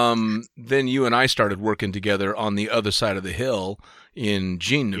you and I started working together on the other side of the hill in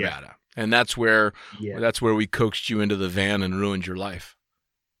Jean, Nevada, and that's where we coaxed you into the van and ruined your life.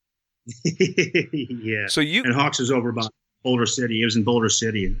 Yeah. So and Hawks was over by Boulder City. It was in Boulder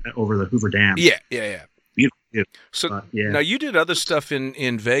City over the Hoover Dam. Yeah. Beautiful. So now you did other stuff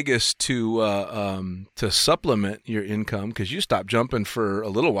in Vegas to supplement your income because you stopped jumping for a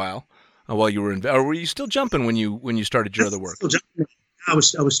little while you were in. Or were you still jumping when you started your other work? I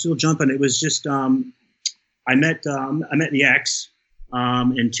was still jumping. It was just I met the ex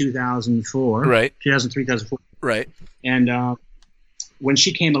in 2004. Right. 2003, 2004. Right. And when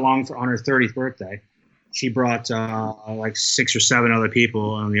she came along on her 30th birthday, she brought like 6 or 7 other people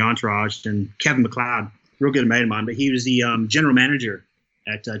on the entourage, and Kevin McLeod, real good mate of mine, but he was the general manager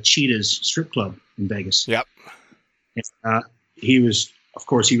at Cheetah's strip club in Vegas. Yep. And, he was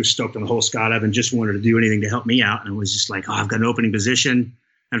stoked on the whole Scott Evan, just wanted to do anything to help me out, and was just like, "Oh, I've got an opening position."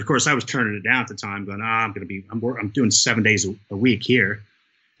 And of course, I was turning it down at the time, going, I'm doing 7 days a week here.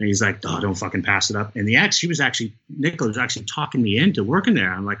 And he's like, "Oh, don't fucking pass it up." And Nicola was actually talking me into working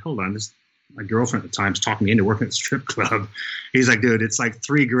there. I'm like, hold on, my girlfriend at the time is talking me into working at the strip club. He's like, "Dude, it's like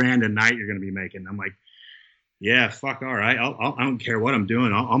 $3,000 a night you're going to be making." I'm like, "Yeah, fuck, all right. I don't care what I'm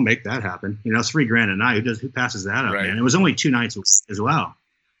doing. I'll make that happen. $3,000 a night. Who passes that up, man?" It was only 2 nights a week as well.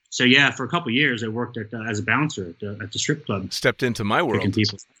 So yeah, for a couple of years, I worked as a bouncer at the strip club. Stepped into my world.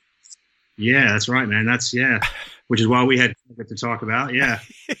 People. Yeah, that's right, man. Which is why we had to talk about. Yeah.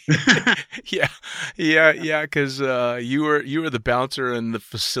 yeah. Because you were the bouncer and the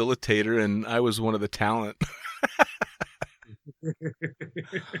facilitator, and I was one of the talent.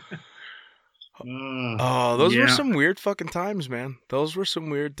 Those were some weird fucking times, man. Those were some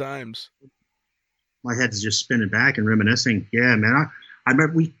weird times. My head's just spinning back and reminiscing. Yeah, man. I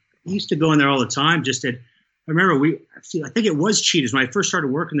remember we used to go in there all the time. I remember I think it was Cheetahs when I first started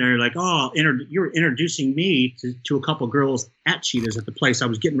working there. Like, "Oh, you were introducing me to a couple of girls at Cheetahs at the place I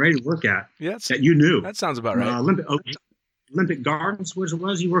was getting ready to work at." Yeah, that you knew. That sounds about right. Olympic Gardens was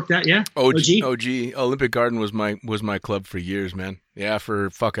you worked at? Yeah. OG. Olympic Garden was my club for years, man. Yeah,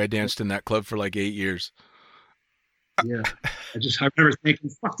 I danced in that club for like 8 years. Yeah. I remember thinking,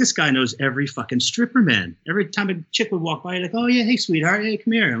 fuck, this guy knows every fucking stripper, man. Every time a chick would walk by, like, "Oh yeah, hey sweetheart, hey,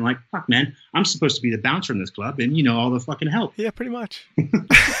 come here." I'm like, fuck, man, I'm supposed to be the bouncer in this club, and all the fucking help. Yeah, pretty much.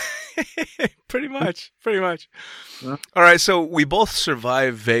 Pretty much. All right, so we both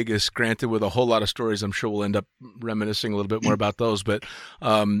survived Vegas, granted with a whole lot of stories. I'm sure we'll end up reminiscing a little bit more about those, but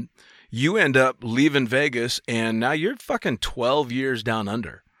you end up leaving Vegas, and now you're fucking 12 years down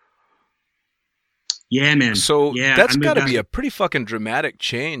under. Yeah, man. So that's got to be a pretty fucking dramatic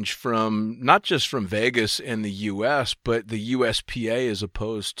change from not just from Vegas and the U.S., but the USPA as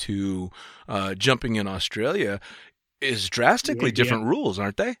opposed to jumping in Australia is drastically different rules,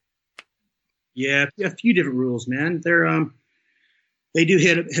 aren't they? Yeah, a few different rules, man. They do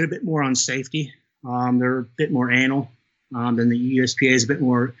hit a bit more on safety. They're a bit more anal than the USPA is a bit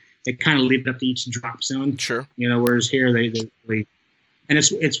more. They kind of leave it up to each drop zone. Sure. Whereas here they really. And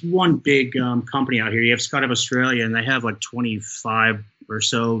it's one big company out here. You have Scott of Australia, and they have like 25 or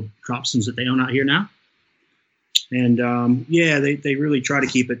so drop zones that they own out here now. And they really try to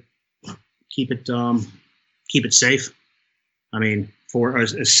keep it safe. I mean, for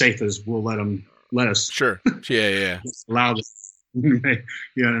as safe as we'll let us Sure. Yeah. allow this. You know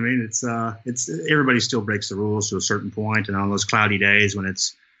what I mean? It's everybody still breaks the rules to a certain point, and on those cloudy days when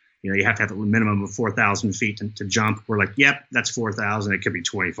it's, you have to have a minimum of 4,000 feet to jump. We're like, yep, that's 4,000. It could be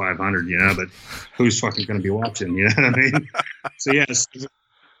 2,500, but who's fucking going to be watching? You know what I mean? So yes,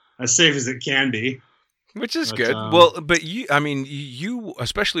 as safe as it can be. Which is good. Well, but you,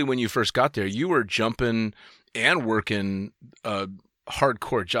 especially when you first got there, you were jumping and working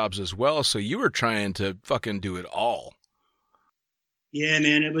hardcore jobs as well. So you were trying to fucking do it all. Yeah,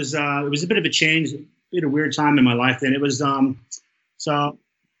 man, it was a bit of a change, a bit of a weird time in my life. Then it was me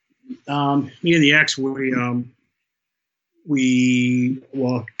and the ex, we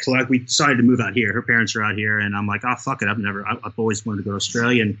decided to move out here. Her parents are out here, and I'm like, oh fuck it, I've always wanted to go to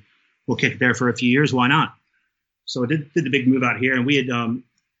Australia, and we'll kick it there for a few years. Why not? So I did the big move out here, and we had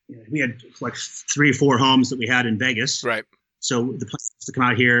like 3 or 4 homes that we had in Vegas. Right. So the plan was to come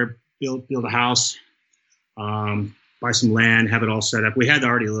out here, build a house, buy some land, have it all set up. We had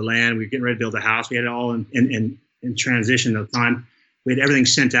already the land. We were getting ready to build a house. We had it all in transition at the time. We had everything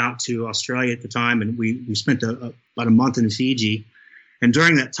sent out to Australia at the time, and we spent about a month in Fiji. And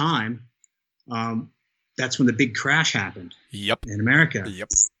during that time, that's when the big crash happened. Yep. In America. Yep.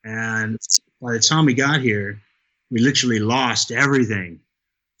 And by the time we got here, we literally lost everything.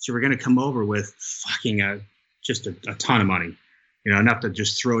 So we're going to come over with fucking just a ton of money, enough to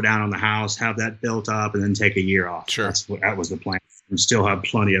just throw down on the house, have that built up, and then take a year off. Sure. That was the plan. And still have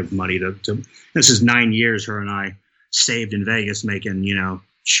plenty of money to. This is 9 years her and I saved in Vegas, making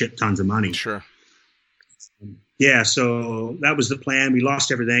shit tons of money. Sure. Yeah, so that was the plan. We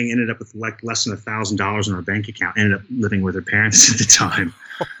lost everything. Ended up with like less than $1,000 in our bank account. Ended up living with her parents at the time.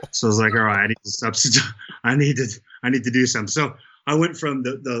 So I was like, all right, I need to substitute. I need to do something. So I went from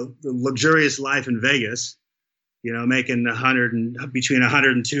the luxurious life in Vegas, making between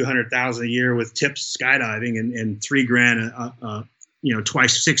 100 and 200,000 a year with tips skydiving, and $3,000,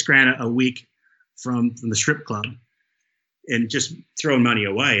 twice $6,000 a week from the strip club, and just throwing money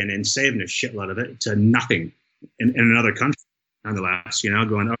away and saving a shitload of it to nothing in another country, nonetheless,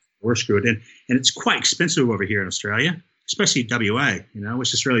 going, oh, we're screwed in. And it's quite expensive over here in Australia, especially WA,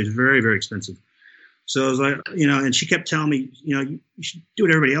 which Australia is very, very expensive. So I was like, and she kept telling me, you should do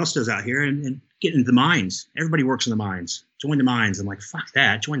what everybody else does out here and get into the mines. Everybody works in the mines. Join the mines. I'm like, fuck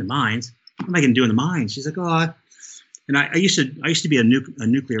that. Join the mines. What am I going to do in the mines? She's like, oh, and I used to be a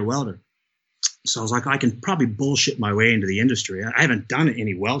nuclear welder. So I was like, I can probably bullshit my way into the industry. I haven't done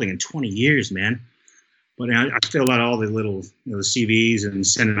any welding in 20 years, man. But I filled out all the little the CVs and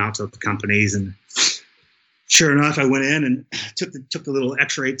sent them out to the companies. And sure enough, I went in and took the little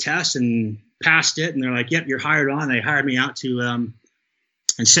X-ray test and passed it. And they're like, yep, you're hired on. They hired me out to and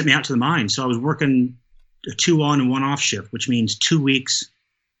sent me out to the mine. So I was working a 2 on and 1 off shift, which means 2 weeks,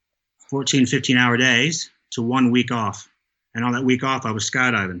 14, 15-hour days to 1 week off. And on that week off, I was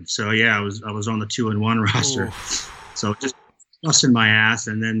skydiving. So yeah, I was on the 2 and 1 roster. Oof. So just busting my ass,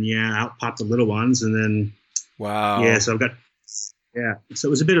 and then out popped the little ones, and then wow. Yeah, so I've got So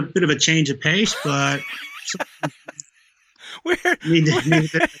it was a bit of a change of pace, but where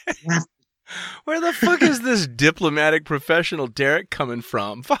the fuck is this diplomatic professional Derek coming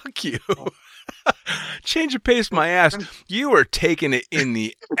from? Fuck you. Change of pace, my ass. You were taking it in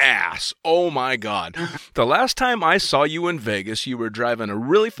the ass. Oh my God. The last time I saw you in Vegas, you were driving a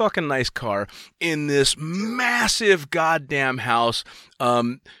really fucking nice car in this massive goddamn house.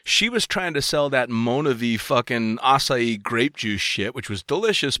 She was trying to sell that Monavi fucking acai grape juice shit, which was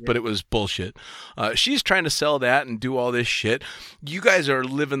delicious, but it was bullshit. She's trying to sell that and do all this shit. You guys are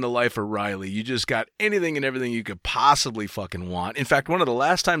living the life of Riley. You just got anything and everything you could possibly fucking want. In fact, one of the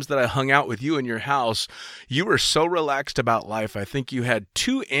last times that I hung out with you in your house, you were so relaxed about life. I think you had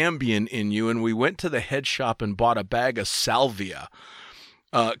 2 Ambien in you, and we went to the head shop and bought a bag of salvia.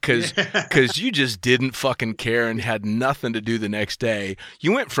 Cause you just didn't fucking care and had nothing to do the next day.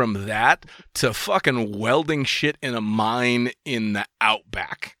 You went from that to fucking welding shit in a mine in the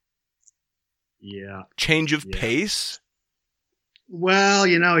outback. Yeah. Change of pace. Well,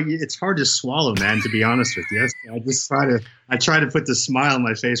 it's hard to swallow, man, to be honest with you. I try to put the smile on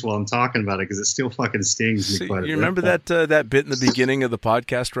my face while I'm talking about it, because it still fucking stings me quite a bit. You remember that bit in the beginning of the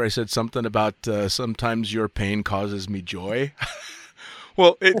podcast where I said something about sometimes your pain causes me joy?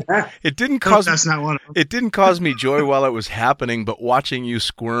 Well, it didn't cause that's not one of them. It didn't cause me joy while it was happening, but watching you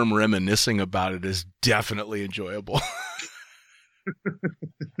squirm reminiscing about it is definitely enjoyable.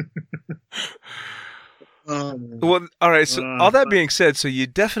 Well, all right. So all that But being said, so you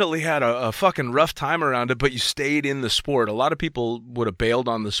definitely had a fucking rough time around it, but you stayed in the sport. A lot of people would have bailed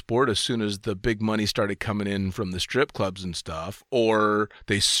on the sport as soon as the big money started coming in from the strip clubs and stuff, or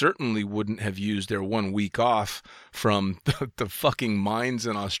they certainly wouldn't have used their 1 week off from the fucking mines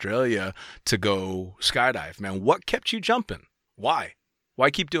in Australia to go skydive. Man, what kept you jumping? Why? Why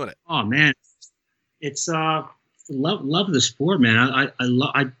keep doing it? oh man, it's love of the sport, man.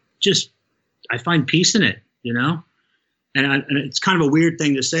 I find peace in it, you know. And it's kind of a weird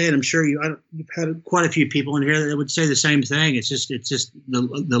thing to say, and I'm sure you've had quite a few people in here that would say the same thing. It's just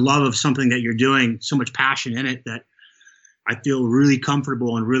the love of something that you're doing, so much passion in it that I feel really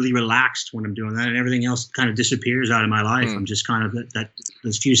comfortable and really relaxed when I'm doing that, and everything else kind of disappears out of my life. I'm just kind of that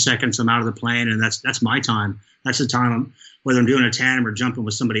those few seconds I'm out of the plane, and that's my time. That's the time whether I'm doing a tandem or jumping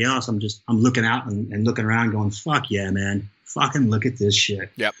with somebody else. I'm looking out and looking around, going, "Fuck yeah, man! Fucking look at this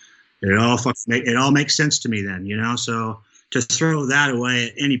shit." Yep. It all makes sense to me then, you know. So to throw that away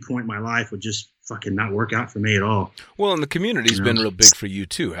at any point in my life would just fucking not work out for me at all. Well, and the community's been real big for you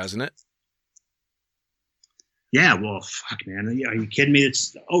too, hasn't it? Yeah, well, fuck, man. Are you kidding me?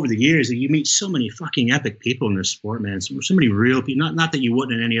 It's over the years you meet so many fucking epic people in this sport, man. So many real people. Not that you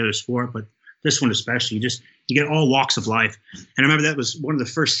wouldn't in any other sport, but this one especially. You get all walks of life. And I remember that was one of the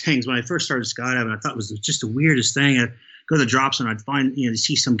first things when I first started skydiving. I thought it was just the weirdest thing. I'd go to the drop zone, I'd find, you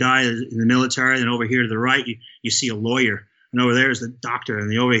see some guy in the military, and over here to the right, you see a lawyer, and over there is the doctor,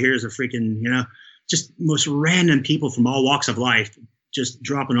 and over here is a freaking, just most random people from all walks of life, just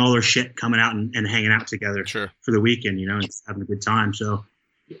dropping all their shit, coming out and hanging out together for the weekend, and having a good time. So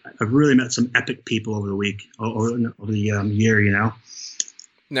I've really met some epic people over the week, over the year,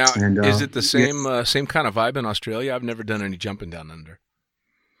 Now, is it the same kind of vibe in Australia? I've never done any jumping down under.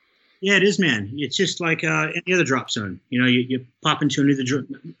 Yeah, it is, man. It's just like any other drop zone. You pop into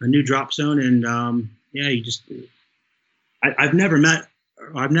a new drop zone, and you just. I've never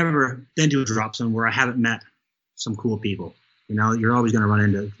been to a drop zone where I haven't met some cool people. You're always going to run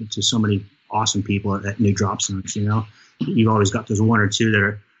into so many awesome people at new drop zones. You've always got those one or two that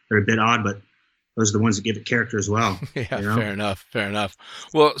are a bit odd, but those are the ones that give it character as well. Yeah, fair enough.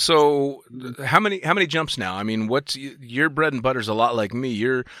 Well, so how many jumps now? I mean, what's your bread and butter's a lot like me.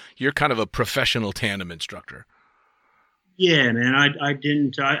 You're kind of a professional tandem instructor. Yeah, man. I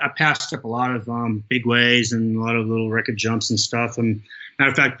passed up a lot of big ways and a lot of little record jumps and stuff. And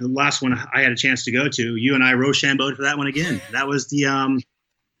matter of fact, the last one I had a chance to go to, you and I Rochambeaued for that one again. That was the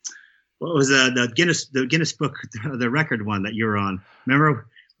what was the Guinness Book, the record one that you were on. Remember?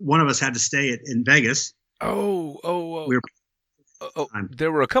 One of us had to stay in Vegas. There were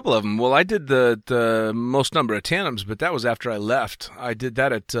a couple of them. Well, I did the most number of tandems, but that was after I left. I did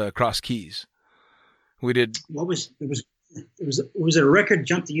that at Cross Keys. We did. It was a record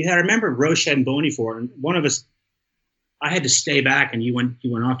jump that you had. I remember Rochambeau for it, and one of us. I had to stay back, and you went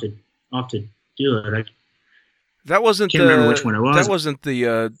off to do it. That wasn't. Can't remember which one it was. That wasn't the.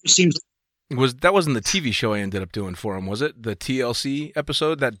 It seems. That wasn't the TV show I ended up doing for him, was it? The TLC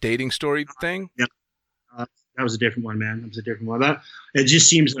episode, that dating story thing? Yep. That was a different one, man. That was a different one. It just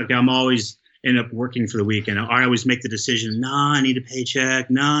seems like I'm always end up working for the weekend. I always make the decision, I need a paycheck.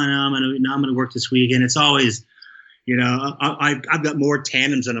 I'm gonna work this weekend. It's always, I've got more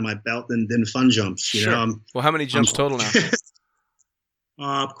tandems under my belt than fun jumps. Sure. Well, how many jumps total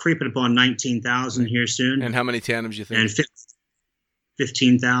now? Creeping upon 19,000 here soon. And how many tandems you think? And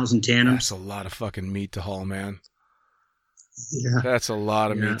 15,000 tandems. That's a lot of fucking meat to haul, man. Yeah. That's a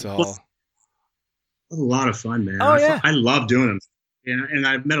lot of meat to haul. A lot of fun, man. Oh, yeah. I love doing them. And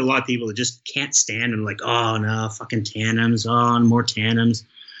I've met a lot of people that just can't stand them. Like, oh, no, fucking tandems. Oh, more tandems.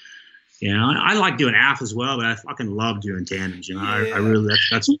 I like doing AF as well, but I fucking love doing tandems. Yeah. I really,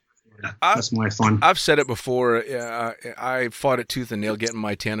 that's my fun. I've said it before. I fought it tooth and nail getting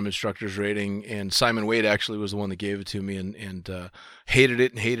my tandem instructor's rating, and Simon Wade actually was the one that gave it to me, and hated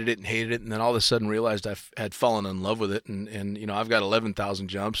it. And then all of a sudden realized I had fallen in love with it. And I've got 11,000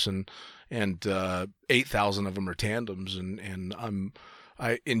 jumps and 8,000 of them are tandems, and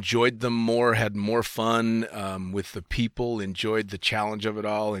I enjoyed them more, had more fun with the people, enjoyed the challenge of it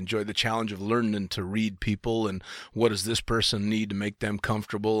all, enjoyed the challenge of learning to read people and what does this person need to make them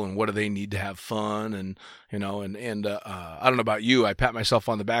comfortable and what do they need to have fun, and I don't know about you, I pat myself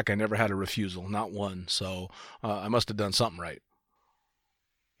on the back, I never had a refusal, not one, so I must have done something right.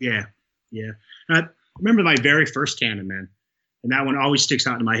 Yeah. I remember my very first tandem, man, and that one always sticks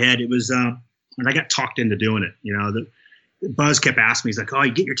out in my head. It was when I got talked into doing it, Buzz kept asking me, he's like, oh,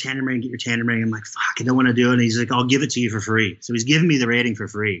 you get your tandem ring. I'm like, fuck, I don't want to do it. And he's like, I'll give it to you for free. So he's giving me the rating for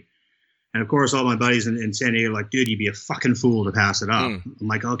free. And of course, all my buddies in San Diego are like, dude, you'd be a fucking fool to pass it up. I'm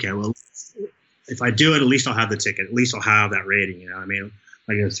like, okay, well, if I do it, at least I'll have the ticket. At least I'll have that rating. You know what I mean?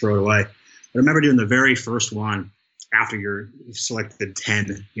 I'm going to throw it away. But I remember doing the very first one after you've selected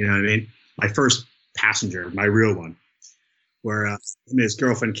 10. You know what I mean? My first passenger, my real one, where his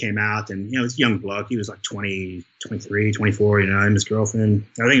girlfriend came out, and you know, this young bloke, he was like 20, 23, 24, you know, and his girlfriend,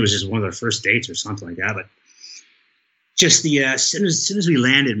 I think it was just one of their first dates or something like that. But just as soon as we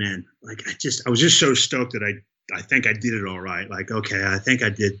landed, man, like I was just so stoked that I think I did it all right. Like, okay, I think I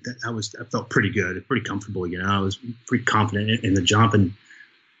did. I felt pretty good, pretty comfortable, you know. I was pretty confident in the jump, and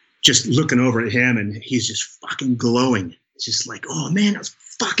just looking over at him, and he's just fucking glowing. It's just like, oh man, that was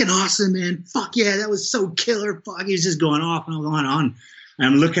fucking awesome, man. Fuck yeah, that was so killer. Fuck, he's just going off and on. And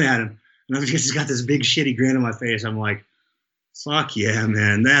I'm looking at him, and I've just got this big shitty grin on my face. I'm like, fuck yeah,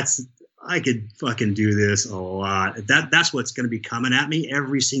 man. I could fucking do this a lot. That's what's going to be coming at me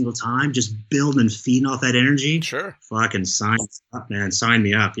every single time. Just building and feeding off that energy. Sure. Fucking sign up, man. Sign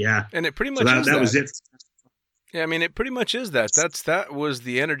me up. Yeah. And it pretty much is that was it. Yeah, I mean, it pretty much is that. That was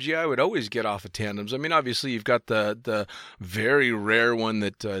the energy I would always get off of tandems. I mean, obviously, you've got the very rare one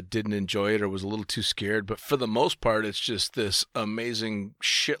that didn't enjoy it or was a little too scared, but for the most part, it's just this amazing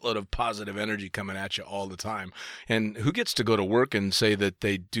shitload of positive energy coming at you all the time. And who gets to go to work and say that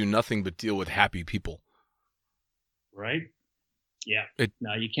they do nothing but deal with happy people? Right? Yeah.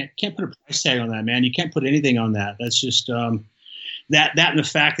 No, you can't put a price tag on that, man. You can't put anything on that. That's just that and the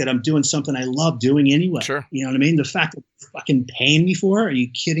fact that I'm doing something I love doing anyway. Sure. You know what I mean? The fact that they're fucking paying me for it. Are you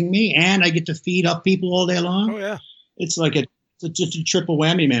kidding me? And I get to feed up people all day long. Oh yeah. It's like it's just a triple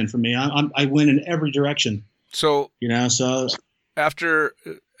whammy, man, for me. I win in every direction. So, you know, so after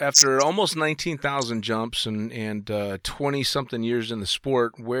almost 19,000 jumps and 20 something years in the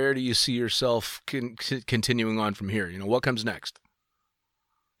sport, where do you see yourself continuing on from here? You know, what comes next?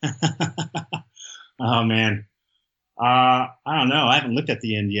 Oh man. I don't know. I haven't looked at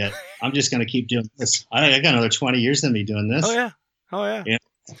the end yet. I'm just going to keep doing this. I got another 20 years in me doing this. Oh yeah. Yeah.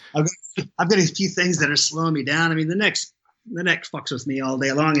 I've got a few things that are slowing me down. I mean, the neck fucks with me all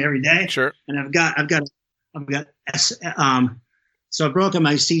day long, every day. Sure. And I've got so I broke on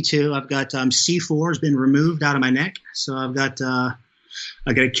my C2. I've got C4 has been removed out of my neck. So I've got a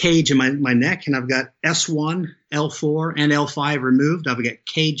cage in my neck, and I've got S1, L4, and L5 removed. I've got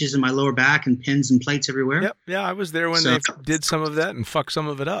cages in my lower back and pins and plates everywhere. Yep. Yeah, I was there when they did some of that and fucked some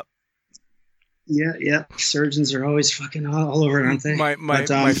of it up. Yeah. Surgeons are always fucking all over it, aren't they? I'm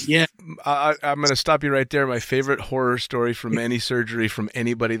going to stop you right there. My favorite horror story from any surgery from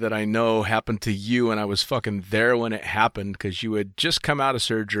anybody that I know happened to you, and I was fucking there when it happened because you had just come out of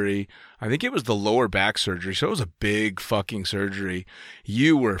surgery. I think it was the lower back surgery, so it was a big fucking surgery.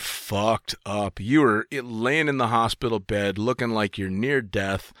 You were fucked up. You were laying in the hospital bed looking like you're near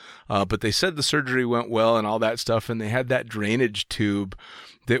death, but they said the surgery went well and all that stuff, and they had that drainage tube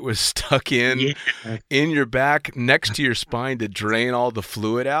that was stuck in your back next to your spine to drain all the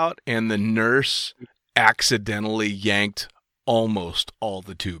fluid out, and the nurse accidentally yanked almost all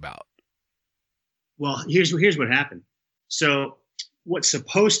the tube out. Well, here's what happened. So what's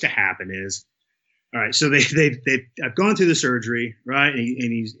supposed to happen is, all right, so I've gone through the surgery, right? And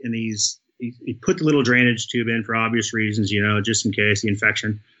he put the little drainage tube in for obvious reasons, you know, just in case the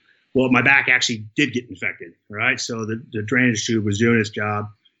infection. Well, my back actually did get infected, right? So the drainage tube was doing its job.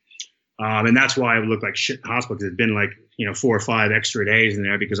 And that's why I would look like shit in the hospital, because it's been like, 4 or 5 extra days in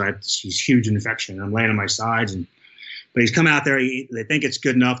there because I have this huge infection. I'm laying on my sides, but he's come out there. They think it's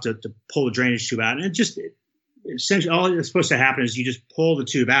good enough to pull the drainage tube out. And essentially all that's supposed to happen is you just pull the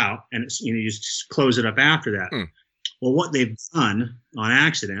tube out and you just close it up after that. Well, what they've done on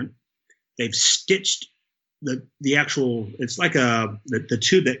accident, they've stitched the actual, it's like the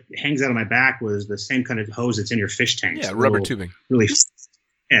tube that hangs out of my back was the same kind of hose that's in your fish tanks. Yeah, rubber tubing. Really,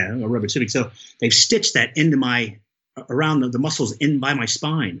 yeah, rubber tubing. So they've stitched that into around the muscles in by my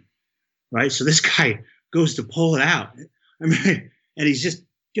spine, right? So this guy goes to pull it out. I mean, and he's just,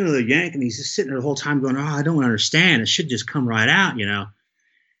 the yank, and he's just sitting there the whole time going, oh, I don't understand. It should just come right out,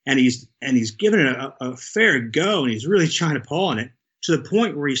 And he's giving it a fair go, and he's really trying to pull on it, to the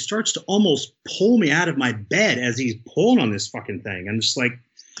point where he starts to almost pull me out of my bed as he's pulling on this fucking thing. I'm just like,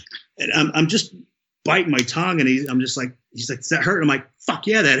 I'm just biting my tongue, and he's like, does that hurt? I'm like, fuck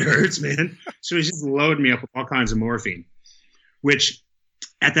yeah, that hurts, man. So he's just loading me up with all kinds of morphine, which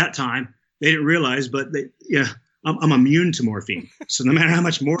at that time they didn't realize, but I'm immune to morphine. So no matter how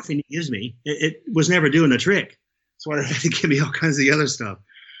much morphine he gives me, it was never doing the trick. That's why they had to give me all kinds of the other stuff.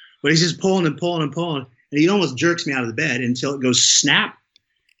 But he's just pulling and pulling and pulling. And he almost jerks me out of the bed until it goes snap.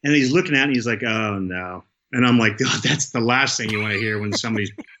 And he's looking at me. He's like, oh, no. And I'm like, God, that's the last thing you want to hear when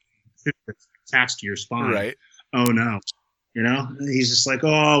somebody's attached to your spine. Right. Oh, no. He's just like,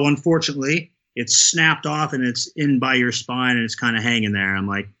 oh, unfortunately, it's snapped off and it's in by your spine and it's kind of hanging there. I'm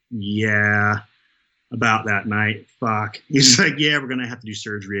like, yeah, about that night. Fuck. He's like, yeah, we're going to have to do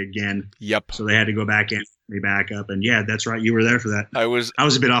surgery again. Yep. So they had to go back in, me back up. And yeah, that's right. You were there for that. I was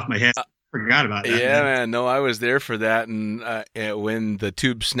a bit off my head. Forgot about that. Yeah, man. No, I was there for that. And when the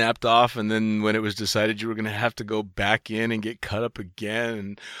tube snapped off, and then when it was decided you were going to have to go back in and get cut up again,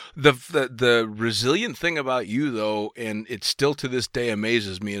 and the resilient thing about you, though, and it still to this day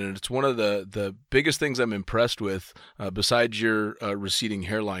amazes me, and it's one of the biggest things I'm impressed with, besides your receding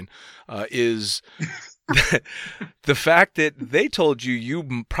hairline, is the fact that they told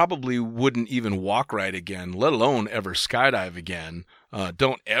you probably wouldn't even walk right again, let alone ever skydive again.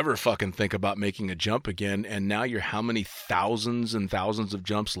 Don't ever fucking think about making a jump again. And now you're how many thousands and thousands of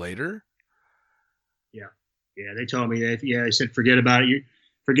jumps later? Yeah. Yeah. They told me that, they said, forget about it. You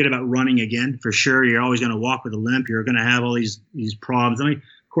forget about running again for sure. You're always going to walk with a limp. You're going to have all these problems. I mean,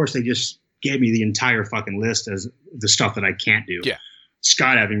 of course they just gave me the entire fucking list as the stuff that I can't do. Yeah.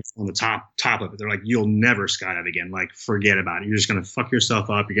 Skydiving on the top of it. They're like, you'll never skydive again. Like, forget about it. You're just going to fuck yourself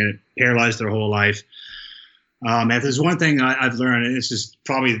up. You're going to paralyze their whole life. If there's one thing I've learned, and this is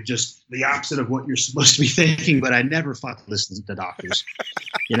probably just the opposite of what you're supposed to be thinking, but I never fucking listen to doctors.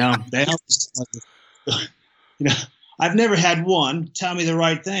 They always, I've never had one tell me the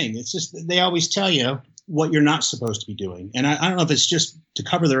right thing. It's just they always tell you what you're not supposed to be doing. And I don't know if it's just to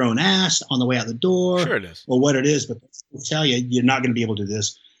cover their own ass on the way out the door, sure it is, or what it is, but they'll tell you you're not going to be able to do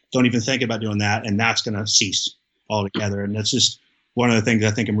this. Don't even think about doing that, and that's going to cease altogether. And that's just one of the things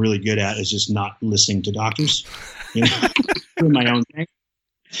I think I'm really good at is just not listening to doctors, doing my own thing.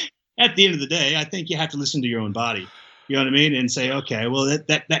 At the end of the day, I think you have to listen to your own body. You know what I mean? And say, okay, well,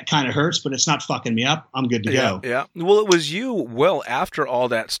 that kind of hurts, but it's not fucking me up. I'm good to go. Yeah. Well, it was you, after all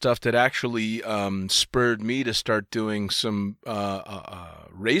that stuff that actually spurred me to start doing some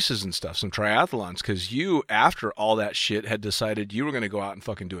races and stuff, some triathlons, because you, after all that shit, had decided you were going to go out and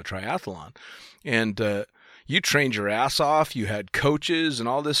fucking do a triathlon. And you trained your ass off. You had coaches and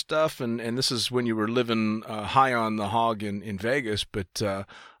all this stuff. And this is when you were living high on the hog in Vegas. But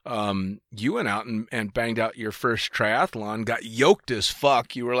you went out and banged out your first triathlon, got yoked as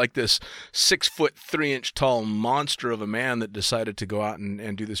fuck. You were like this 6 foot 3 inch tall monster of a man that decided to go out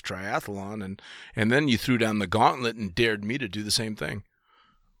and do this triathlon. And then you threw down the gauntlet and dared me to do the same thing.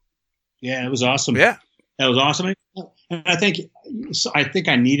 Yeah, it was awesome. Yeah, that was awesome. And I think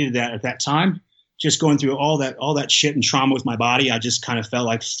I needed that at that time. Just going through all that shit and trauma with my body, I just kind of felt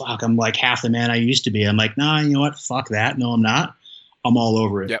like, fuck, I'm like half the man I used to be. I'm like, nah, you know what? Fuck that. No, I'm not. I'm all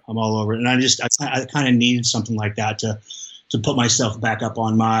over it. Yep. I'm all over it. And I kind of needed something like that to put myself back up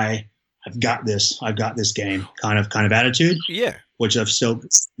on my, I've got this game kind of attitude. Yeah. Which I've still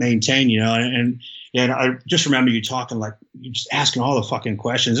maintained, and I just remember you talking, like, you just asking all the fucking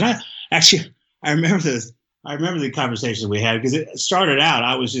questions. And I remember the conversations we had, because it started out,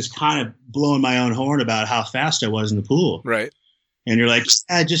 I was just kind of blowing my own horn about how fast I was in the pool. Right. And you're like,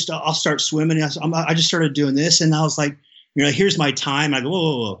 I'll start swimming. I just started doing this. And I was like, here's my time. I go,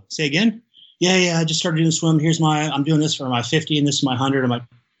 whoa. Say again? Yeah. I just started doing swim. I'm doing this for my 50 and this is my 100. I'm like,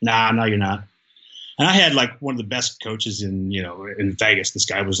 nah, no, you're not. And I had like one of the best coaches in Vegas. This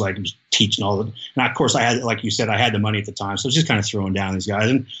guy was like teaching all of it. And of course I had, like you said, I had the money at the time. So I was just kind of throwing down these guys.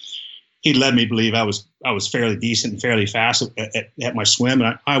 And he led me to believe I was fairly decent and fairly fast at my swim.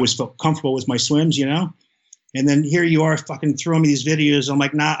 And I always felt comfortable with my swims, And then here you are fucking throwing me these videos. I'm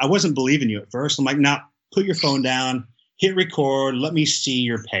like, nah, I wasn't believing you at first. I'm like, nah, put your phone down, hit record. Let me see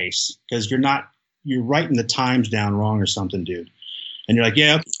your pace. Because you're writing the times down wrong or something, dude. And you're like,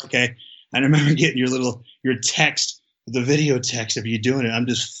 yeah, okay. And I remember getting your text, the video text of you doing it. I'm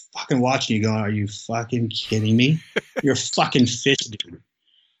just fucking watching you going, are you fucking kidding me? You're a fucking fish, dude.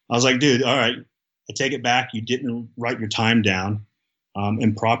 I was like, dude, all right, I take it back. You didn't write your time down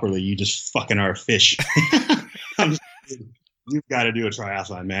improperly. You just fucking are a fish. You've got to do a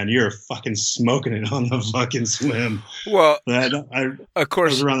triathlon, man. You're fucking smoking it on the fucking swim. Well, of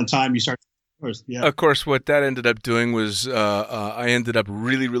course, it was around the time you started. Yeah. Of course, what that ended up doing was I ended up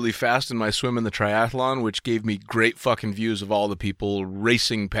really, really fast in my swim in the triathlon, which gave me great fucking views of all the people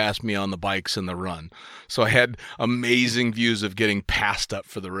racing past me on the bikes in the run. So I had amazing views of getting passed up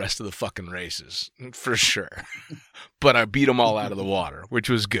for the rest of the fucking races, for sure. But I beat them all out of the water,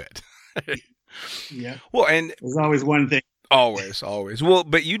 which was good. Yeah. Well, and there's always one thing. Always. Well,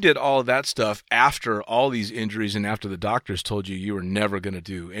 but you did all of that stuff after all these injuries and after the doctors told you were never going to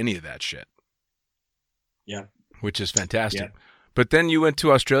do any of that shit. Yeah. Which is fantastic. Yeah. But then you went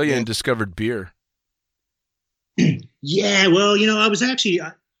to Australia and discovered beer. Yeah. Well, I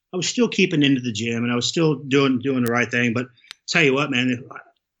was still keeping into the gym and I was still doing the right thing. But tell you what, man,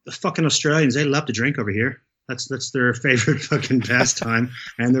 the fucking Australians, they love to drink over here. That's their favorite fucking pastime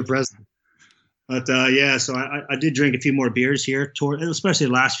and their present. But yeah, so I did drink a few more beers here, especially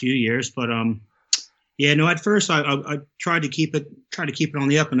the last few years. But yeah, no, at first I tried to keep it on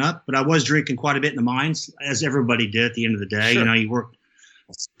the up and up, but I was drinking quite a bit in the mines, as everybody did at the end of the day. Sure. You know, you work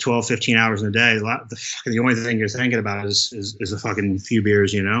 12, 15 hours in a day. The only thing you're thinking about is a fucking few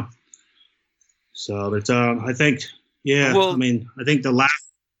beers, you know. So, but I think, yeah, Well, I mean, I think the last.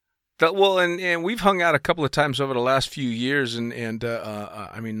 And we've hung out a couple of times over the last few years, and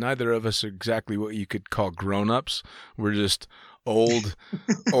I mean, neither of us are exactly what you could call grown-ups. We're just old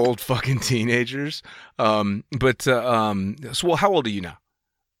fucking teenagers. So, well, how old are you now?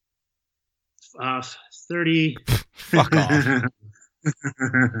 30. Fuck off.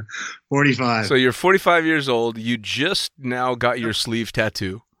 45. So you're 45 years old. You just now got your sleeve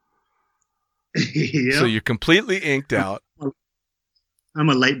tattoo. Yep. So you're completely inked out. I'm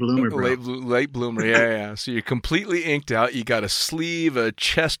a late bloomer, bro. Late bloomer, yeah. So you're completely inked out. You got a sleeve, a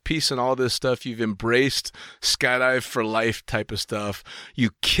chest piece, and all this stuff. You've embraced skydive for life type of stuff.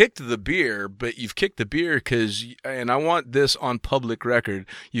 You kicked the beer, but you've kicked the beer because, and I want this on public record,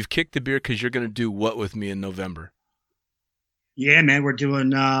 you've kicked the beer because you're going to do what with me in November? Yeah, man, we're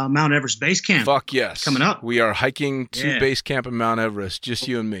doing Mount Everest Base Camp. Fuck yes. Coming up. We are hiking to base camp in Mount Everest, just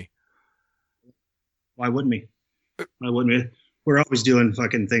you and me. Why wouldn't we? We're always doing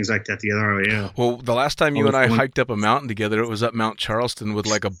fucking things like that together. Yeah. Well, the last time you and I hiked up a mountain together, it was up Mount Charleston with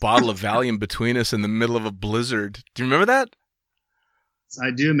like a bottle of Valium between us in the middle of a blizzard. Do you remember that? I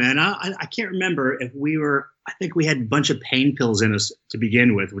do, man. I can't remember if I think we had a bunch of pain pills in us to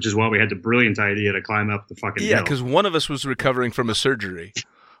begin with, which is why we had the brilliant idea to climb up the fucking hill. Yeah, because one of us was recovering from a surgery.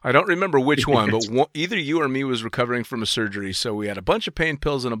 I don't remember which one, but either you or me was recovering from a surgery. So we had a bunch of pain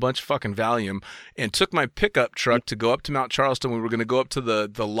pills and a bunch of fucking Valium and took my pickup truck to go up to Mount Charleston. We were going to go up to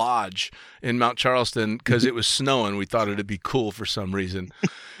the lodge in Mount Charleston because it was snowing. We thought it'd be cool for some reason.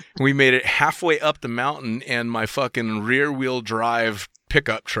 We made it halfway up the mountain and my fucking rear wheel drive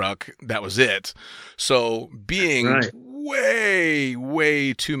pickup truck, that was it. So being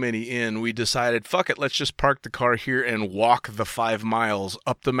way too many in, we decided, fuck it, let's just park the car here and walk the 5 miles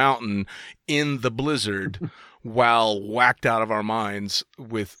up the mountain in the blizzard while whacked out of our minds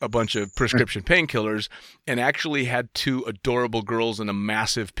with a bunch of prescription painkillers, and actually had 2 adorable girls in a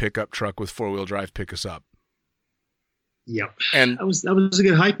massive pickup truck with 4-wheel drive pick us up. Yep. And that was a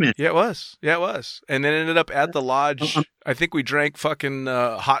good hike, man. Yeah, it was. And then ended up at the lodge. I think we drank fucking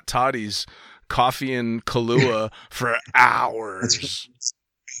hot toddies, coffee and Kahlua for hours.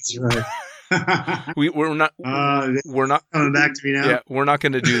 That's right. We're not coming back to me now. Yeah, we're not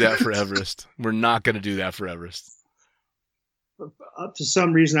going to do that for Everest. We're not going to do that for Everest. For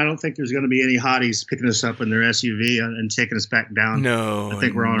some reason, I don't think there's going to be any hotties picking us up in their SUV and taking us back down. No, I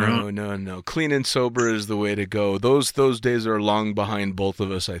think we're on our own. No. Clean and sober is the way to go. Those days are long behind both of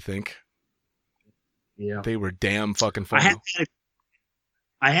us, I think. Yeah. They were damn fucking fun.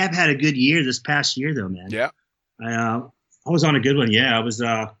 I have had a good year this past year, though, man. Yeah. I was on a good one. Yeah, I was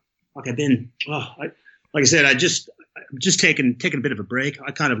like I said, I just taking a bit of a break.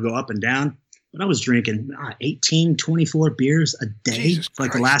 I kind of go up and down. But I was drinking 18, 24 beers a day for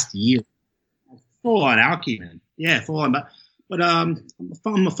like the last year. Full on alky, man. Yeah, full on. But I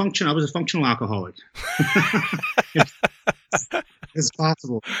was a functional alcoholic. It's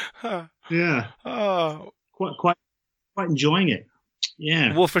possible. Yeah. Oh. Quite enjoying it.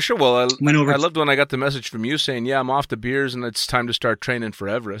 Yeah. Well, for sure. Well, I loved when I got the message from you saying, yeah, I'm off the beers and it's time to start training for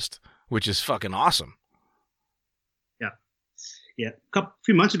Everest, which is fucking awesome. Yeah, a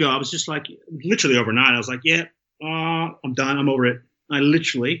few months ago, I was just like, literally overnight, I was like, yeah, I'm done. I'm over it. I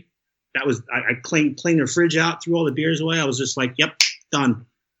cleaned the fridge out, threw all the beers away. I was just like, yep, done.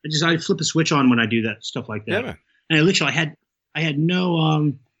 I flip a switch on when I do that, stuff like that. Yeah, man. And I had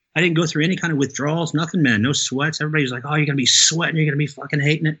no, I didn't go through any kind of withdrawals, nothing, man. No sweats. Everybody's like, oh, you're going to be sweating. You're going to be fucking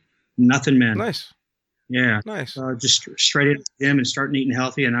hating it. Nothing, man. Nice. Yeah. Nice. Just straight into the gym and starting eating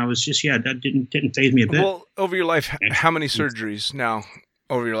healthy. And I was just, that didn't faze me a bit. Well, over your life, how many surgeries now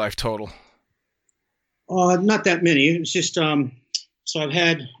over your life total? Not that many. It was just, so I've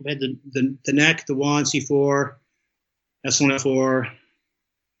had the neck, the 1, C4, S1F4,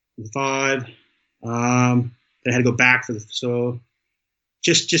 the 5. Then I had to go back so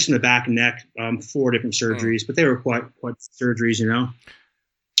just in the back and neck, 4 different surgeries, but they were quite surgeries, you know.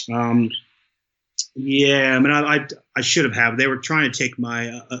 Yeah, I mean, I should have. They were trying to take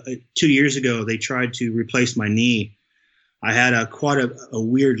my 2 years ago. They tried to replace my knee. I had quite a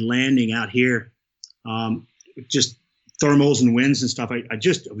weird landing out here, just thermals and winds and stuff. I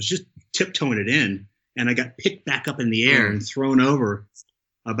was just tiptoeing it in, and I got picked back up in the air and thrown over.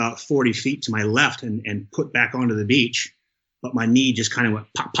 about 40 feet to my left and put back onto the beach, but my knee just kind of went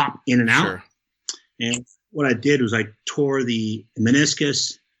pop, pop in and out. Sure. And what I did was I tore the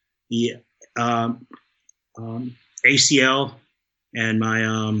meniscus, the ACL, and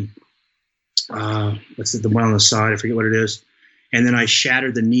my what's the one on the side? I forget what it is. And then I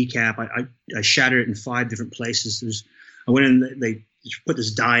shattered the kneecap. I shattered it in 5 different places. I went in. They put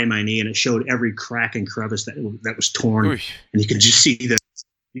this dye in my knee, and it showed every crack and crevice that was torn. Oof. And you could just see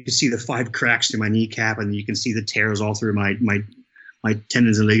the 5 cracks through my kneecap, and you can see the tears all through my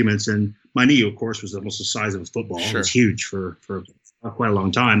tendons and ligaments. And my knee, of course, was almost the size of a football. Sure. It was huge for quite a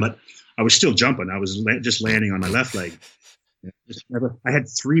long time, but I was still jumping. I was just landing on my left leg. I had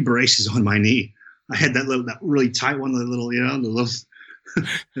 3 braces on my knee. I had that really tight one, the little, and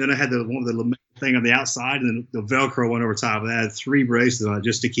then I had the one with the little thing on the outside, and then the Velcro one over top. I had 3 braces on it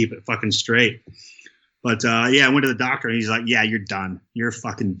just to keep it fucking straight. But I went to the doctor, and he's like, "Yeah, you're done. You're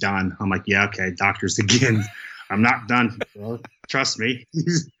fucking done." I'm like, "Yeah, okay, doctors again. I'm not done. Trust me."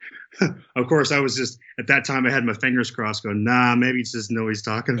 Of course, I was just at that time. I had my fingers crossed, going, "Nah, maybe he just know what he's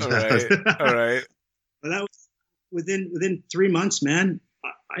talking about." All right. But that was within 3 months, man.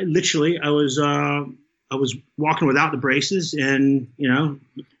 I was walking without the braces, and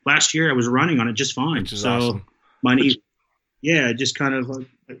last year I was running on it just fine. Which is awesome. My knee, just kind of like,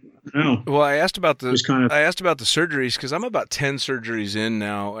 I don't know. Well, I asked about the surgeries because I'm about 10 surgeries in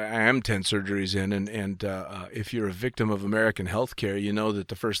now. I am 10 surgeries in, and if you're a victim of American healthcare, you know that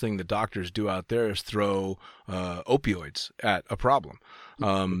the first thing the doctors do out there is throw opioids at a problem.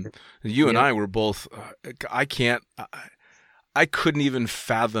 You and I were both. I couldn't even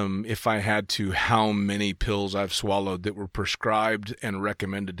fathom, if I had to, how many pills I've swallowed that were prescribed and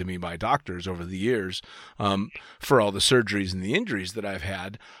recommended to me by doctors over the years for all the surgeries and the injuries that I've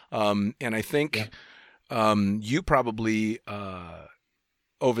had. And I think you probably,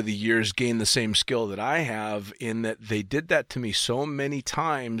 over the years, gained the same skill that I have, in that they did that to me so many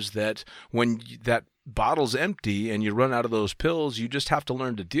times that when that bottle's empty and you run out of those pills, you just have to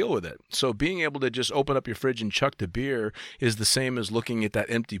learn to deal with it. So being able to just open up your fridge and chuck the beer is the same as looking at that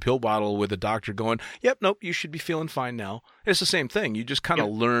empty pill bottle with a doctor going, "Yep, nope, you should be feeling fine now." It's the same thing. You just kind of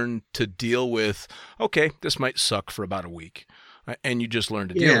learn to deal with, okay, this might suck for about a week, and you just learn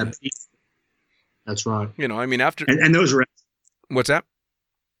to deal with it. That's right. After and those are. What's that?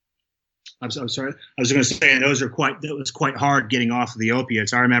 I'm sorry. I was going to say, that was quite hard getting off of the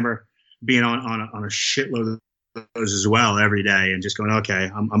opiates. I remember being on a shitload of those as well every day, and just going, okay,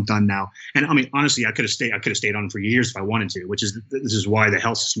 I'm done now. And I mean, honestly, I could have stayed on for years if I wanted to, this is why the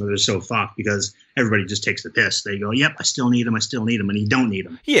health system is so fucked, because everybody just takes the piss. They go, "Yep, I still need them, and you don't need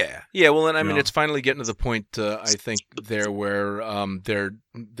them." Yeah. Well, and I mean, it's finally getting to the point, I think, there where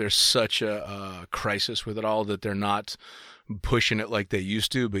there's such a crisis with it all that they're not pushing it like they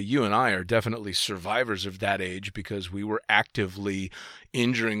used to. But you and I are definitely survivors of that age, because we were actively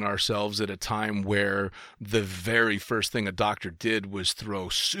injuring ourselves at a time where the very first thing a doctor did was throw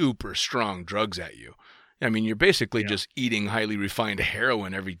super strong drugs at you. I mean, you're basically just eating highly refined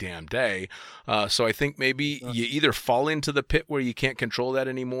heroin every damn day. So I think maybe you either fall into the pit where you can't control that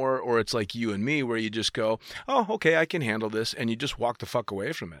anymore, or it's like you and me where you just go, "Oh, okay, I can handle this," and you just walk the fuck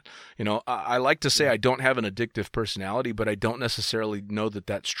away from it. I like to say I don't have an addictive personality, but I don't necessarily know that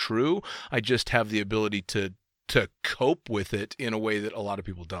that's true. I just have the ability to cope with it in a way that a lot of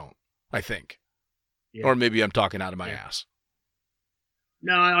people don't, I think. Yeah. Or maybe I'm talking out of my ass.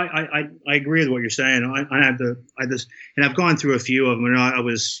 No, I agree with what you're saying. And I've gone through a few of them.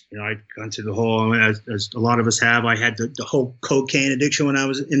 I'd gone through the whole, as a lot of us have. I had the whole cocaine addiction when I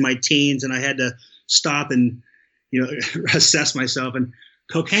was in my teens, and I had to stop and assess myself. And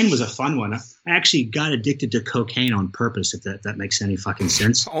cocaine was a fun one. I actually got addicted to cocaine on purpose, if that makes any fucking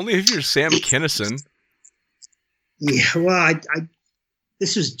sense. Only if you're Sam Kinison. Yeah, well,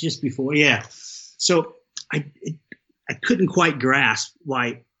 this was just before, So I couldn't quite grasp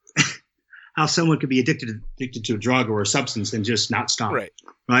how someone could be addicted to a drug or a substance and just not stop. Right.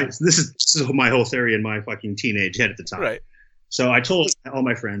 So this is my whole theory in my fucking teenage head at the time. Right. So I told all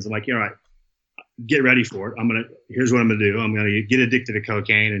my friends, I'm like, "All right, get ready for it. Here's what I'm gonna do. I'm gonna get addicted to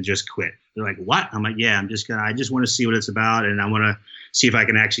cocaine and just quit." They're like, "What?" I'm like, "Yeah, I just want to see what it's about, and I want to see if I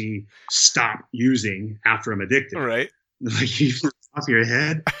can actually stop using after I'm addicted." Right. They're like, "You off your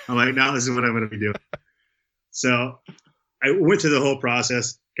head?" I'm like, "No, this is what I'm gonna be doing." So I went through the whole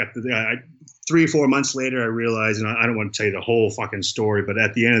process. Got 3 or 4 months later, I realized, and I don't want to tell you the whole fucking story, but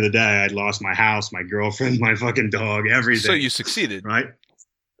at the end of the day, I'd lost my house, my girlfriend, my fucking dog, everything. So you succeeded, right?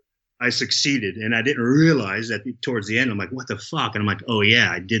 I succeeded, and I didn't realize that towards the end. I'm like, "What the fuck?" And I'm like, "Oh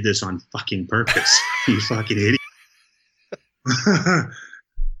yeah, I did this on fucking purpose." You fucking idiot.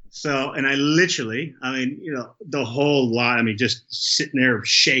 So, and I literally, I mean, the whole lot, I mean, just sitting there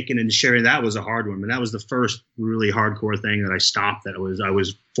shaking and sharing, that was a hard one. And that was the first really hardcore thing that I stopped that I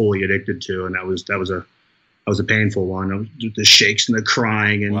was fully addicted to. And that was a painful one. The shakes and the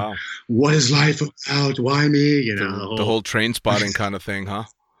crying and Wow. What is life about? Why me? The whole train spotting kind of thing, huh?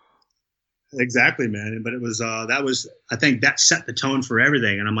 Exactly, man. But it was I think that set the tone for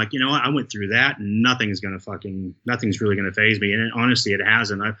everything. And I'm like, you know what? I went through that, and nothing's really gonna phase me. And honestly, it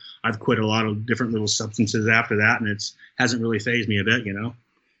hasn't. I've quit a lot of different little substances after that, and it hasn't really phased me a bit,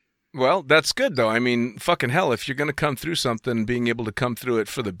 Well, that's good though. I mean, fucking hell, if you're gonna come through something, being able to come through it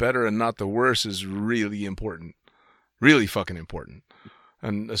for the better and not the worse is really important. Really fucking important.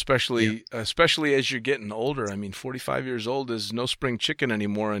 And especially as you're getting older. I mean, 45 years old is no spring chicken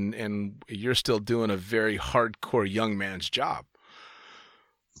anymore, and you're still doing a very hardcore young man's job.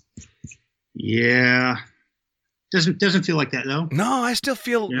 Yeah. Doesn't feel like that though. No, I still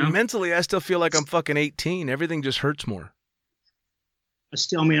feel mentally, I still feel like I'm fucking 18. Everything just hurts more.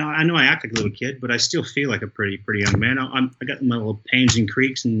 I mean, I know I act like a little kid, but I still feel like a pretty young man. I got my little pains and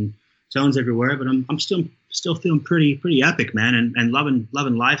creaks and tones everywhere, but I'm still feeling pretty epic, man, and loving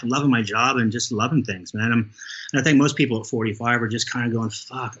life and loving my job and just loving things, man. And I think most people at 45 are just kind of going,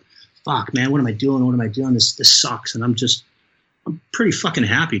 fuck, man, what am I doing? This sucks, and I'm pretty fucking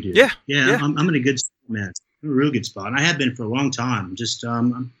happy, dude. Yeah. I'm in a good spot, man. I'm in a real good spot, and I have been for a long time. Just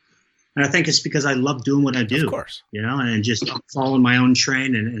and I think it's because I love doing what I do, of course, and just following my own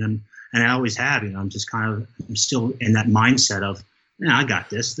train, and I always have, I'm just I'm still in that mindset of, I got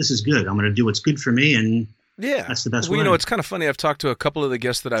this. This is good. I'm going to do what's good for me, and that's the best way. It's kind of funny. I've talked to a couple of the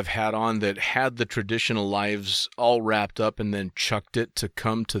guests that I've had on that had the traditional lives all wrapped up and then chucked it to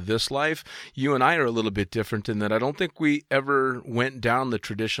come to this life. You and I are a little bit different in that I don't think we ever went down the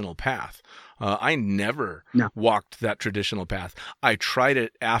traditional path. I never walked that traditional path. I tried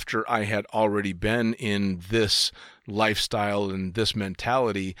it after I had already been in this lifestyle and this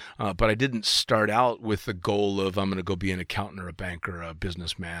mentality, but I didn't start out with the goal of I'm going to go be an accountant or a banker or a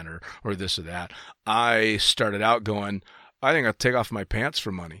businessman or this or that. I started out going, I think I'll take off my pants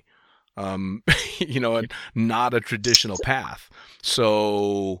for money, and not a traditional path.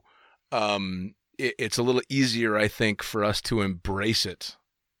 So it's a little easier, I think, for us to embrace it.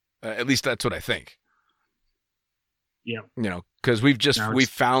 At least that's what I think. Yeah. Because we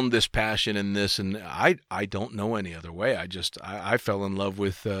found this passion in this, and I don't know any other way. I fell in love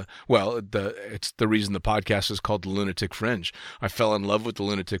with, it's the reason the podcast is called The Lunatic Fringe. I fell in love with The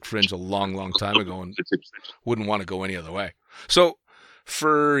Lunatic Fringe a long, long time ago and wouldn't want to go any other way. So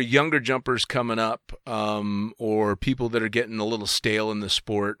for younger jumpers coming up, or people that are getting a little stale in the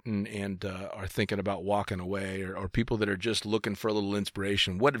sport and are thinking about walking away, or people that are just looking for a little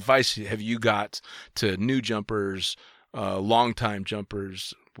inspiration, what advice have you got to new jumpers, long-time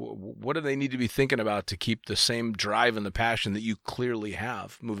jumpers? What do they need to be thinking about to keep the same drive and the passion that you clearly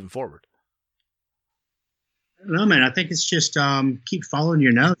have moving forward? No, man, I think it's just keep following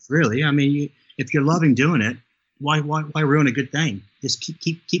your nose, really. I mean, if you're loving doing it, why ruin a good thing? Just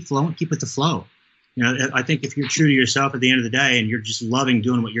keep flowing, keep with the flow. I think if you're true to yourself at the end of the day and you're just loving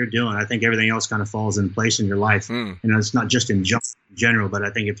doing what you're doing, I think everything else kind of falls in place in your life. It's not just in general, but I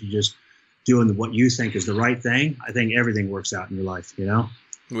think if you're just doing what you think is the right thing, I think everything works out in your life,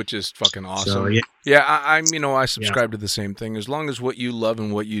 Which is fucking awesome. So, I subscribe to the same thing. As long as what you love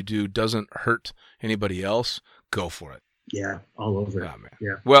and what you do doesn't hurt anybody else, go for it. Yeah, all over. Oh, man.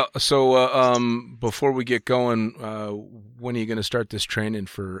 Yeah. Well, so before we get going, when are you going to start this training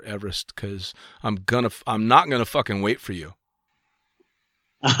for Everest? Because I'm not gonna fucking wait for you.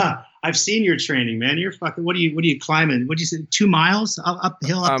 I've seen your training, man. You're fucking. What are you climbing? What do you say? 2 miles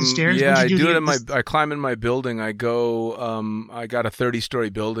uphill up the stairs? Yeah, I climb in my building. I go. I got a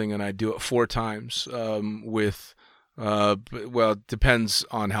 30-story building, and I do it 4 times. With, it depends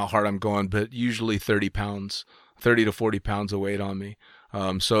on how hard I'm going, but usually 30 to 40 pounds of weight on me.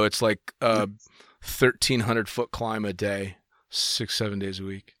 So it's like 1,300 foot climb a day, 6-7 days a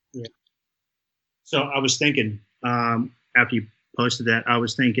week. Yeah. So I was thinking, after you posted that, I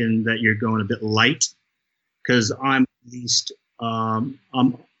was thinking that you're going a bit light, because I'm at least, I'm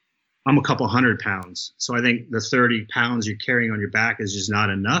a couple 100 pounds. So I think the 30 pounds you're carrying on your back is just not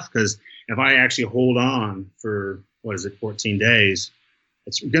enough. Because if I actually hold on for, 14 days,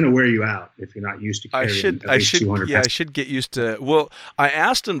 it's going to wear you out if you're not used to carrying at least 200 pounds. I should get used to. Well, I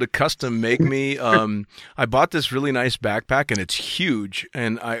asked them to custom make me. I bought this really nice backpack, and it's huge.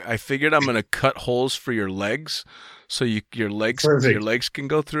 And I figured I'm going to cut holes for your legs, so your legs can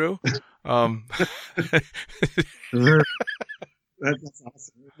go through. That's awesome.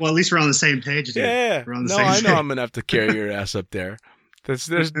 Well, at least we're on the same page. Dude. Yeah. We're on the same page. I know I'm going to have to carry your ass up there.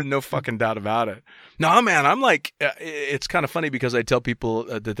 There's no fucking doubt about it. No, man, I'm like, it's kind of funny because I tell people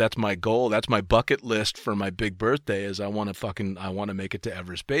that that's my goal. That's my bucket list for my big birthday is I want to make it to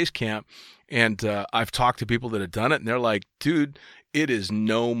Everest Base Camp. And I've talked to people that have done it and they're like, dude, it is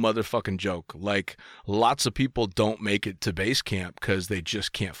no motherfucking joke. Like lots of people don't make it to base camp because they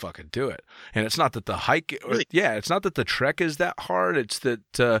just can't fucking do it. And it's not that the hike, it's not that the trek is that hard. It's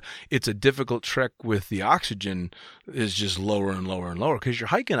that it's a difficult trek with the oxygen is just lower and lower and lower because you're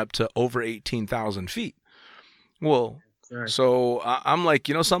hiking up to over 18,000 feet. Well, so I'm like,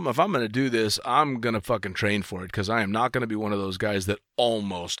 you know something, if I'm going to do this, I'm going to fucking train for it because I am not going to be one of those guys that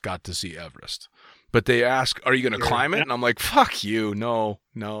almost got to see Everest. But they ask, are you going to climb it? And I'm like, fuck you. No,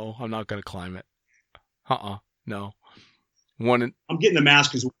 I'm not going to climb it. No. I'm getting the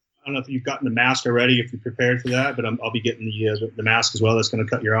mask as well. I don't know if you've gotten the mask already, if you're prepared for that, but I'll be getting the mask as well. That's going to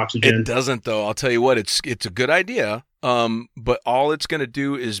cut your oxygen. It doesn't, though. I'll tell you what, it's a good idea. But all it's going to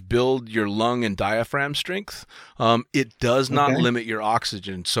do is build your lung and diaphragm strength. It does not limit your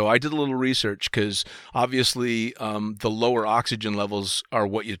oxygen. So I did a little research because obviously the lower oxygen levels are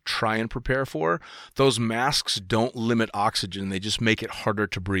what you try and prepare for. Those masks don't limit oxygen. They just make it harder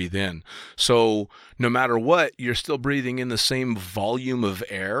to breathe in. So no matter what, you're still breathing in the same volume of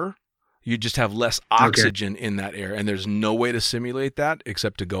air. You just have less oxygen in that air. And there's no way to simulate that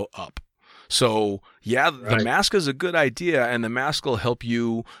except to go up. So, the mask is a good idea, and the mask will help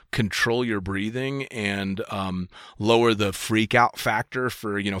you control your breathing and lower the freak out factor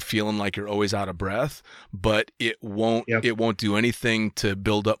for, feeling like you're always out of breath, but it won't do anything to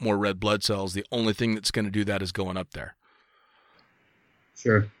build up more red blood cells. The only thing that's going to do that is going up there.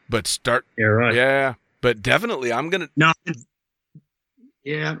 Sure. But but definitely I'm going to... No.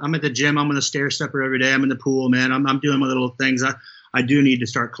 Yeah, I'm at the gym. I'm on the stair stepper every day. I'm in the pool, man. I'm doing my little things. I do need to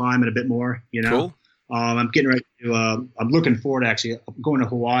start climbing a bit more, Cool. I'm getting ready to, I'm looking forward actually. I'm going to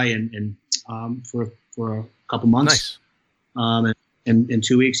Hawaii and for a couple months. Nice. In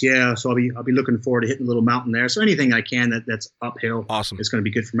 2 weeks. Yeah. So I'll be looking forward to hitting a little mountain there. So anything I can that's uphill. Awesome. It's going to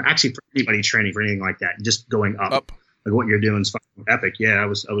be good for me. Actually, for anybody training for anything like that, just going up. Like what you're doing is fucking epic. Yeah.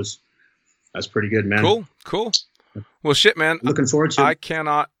 That's pretty good, man. Cool. Well, shit, man. Looking forward to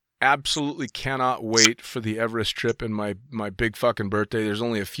it. Absolutely cannot wait for the Everest trip and my big fucking birthday. There's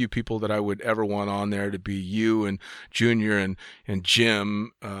only a few people that I would ever want on there to be you and Junior and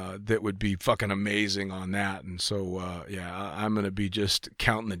Jim that would be fucking amazing on that. And so, I'm going to be just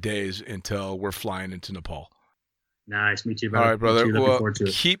counting the days until we're flying into Nepal. Nice. Me too, brother. All right, brother. Looking forward to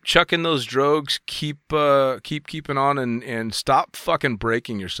it. Keep chucking those drogues. Keep keeping on and stop fucking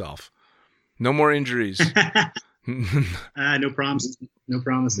breaking yourself. No more injuries. No promises.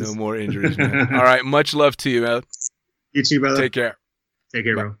 No more injuries, man. All right. Much love to you, man. You too, brother. Take care. Take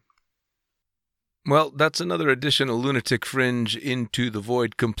care, bro. Well, that's another edition of Lunatic Fringe Into the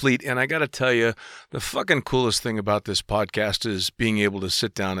Void complete. And I got to tell you, the fucking coolest thing about this podcast is being able to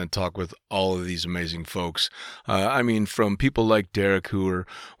sit down and talk with all of these amazing folks. From people like Derek, who are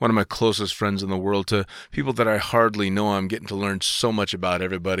one of my closest friends in the world, to people that I hardly know. I'm getting to learn so much about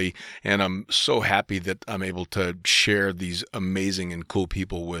everybody. And I'm so happy that I'm able to share these amazing and cool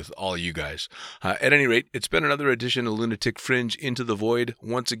people with all you guys. At any rate, it's been another edition of Lunatic Fringe Into the Void,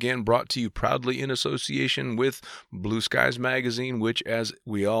 once again brought to you proudly in association with Blue Skies Magazine, which, as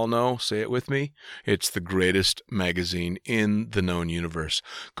we all know, say it with me, it's the greatest magazine in the known universe.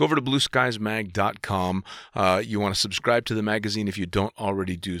 Go over to blueskiesmag.com. You want to subscribe to the magazine if you don't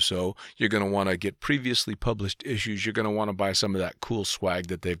already do so. You're going to want to get previously published issues. You're going to want to buy some of that cool swag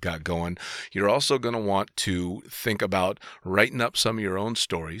that they've got going. You're also going to want to think about writing up some of your own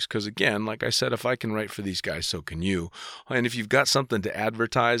stories, because again, like I said, if I can write for these guys, so can you. And if you've got something to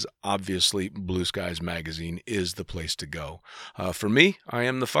advertise, obviously Blue Skies Magazine is the place to go. For me, I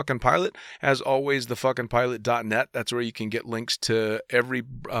am the fucking pilot. As always, thefuckingpilot.net. That's where you can get links to every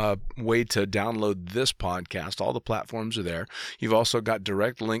way to download this podcast. All the platforms are there. You've also got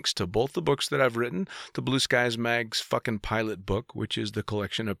direct links to both the books that I've written, the Blue Skies Mag's Fucking Pilot book, which is the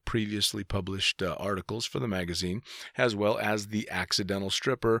collection of previously published articles for the magazine, as well as The Accidental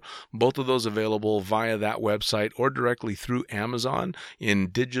Stripper. Both of those available via that website or directly through Amazon in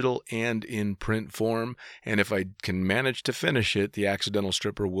digital and in print form. And if I can manage to finish it, The Accidental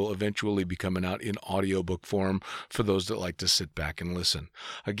Stripper will eventually be coming out in audiobook form for those that like to sit back and listen.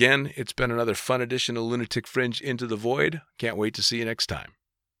 Again, it's been another fun edition of Lunatic Fringe Into the Void. Can't wait to see you next time.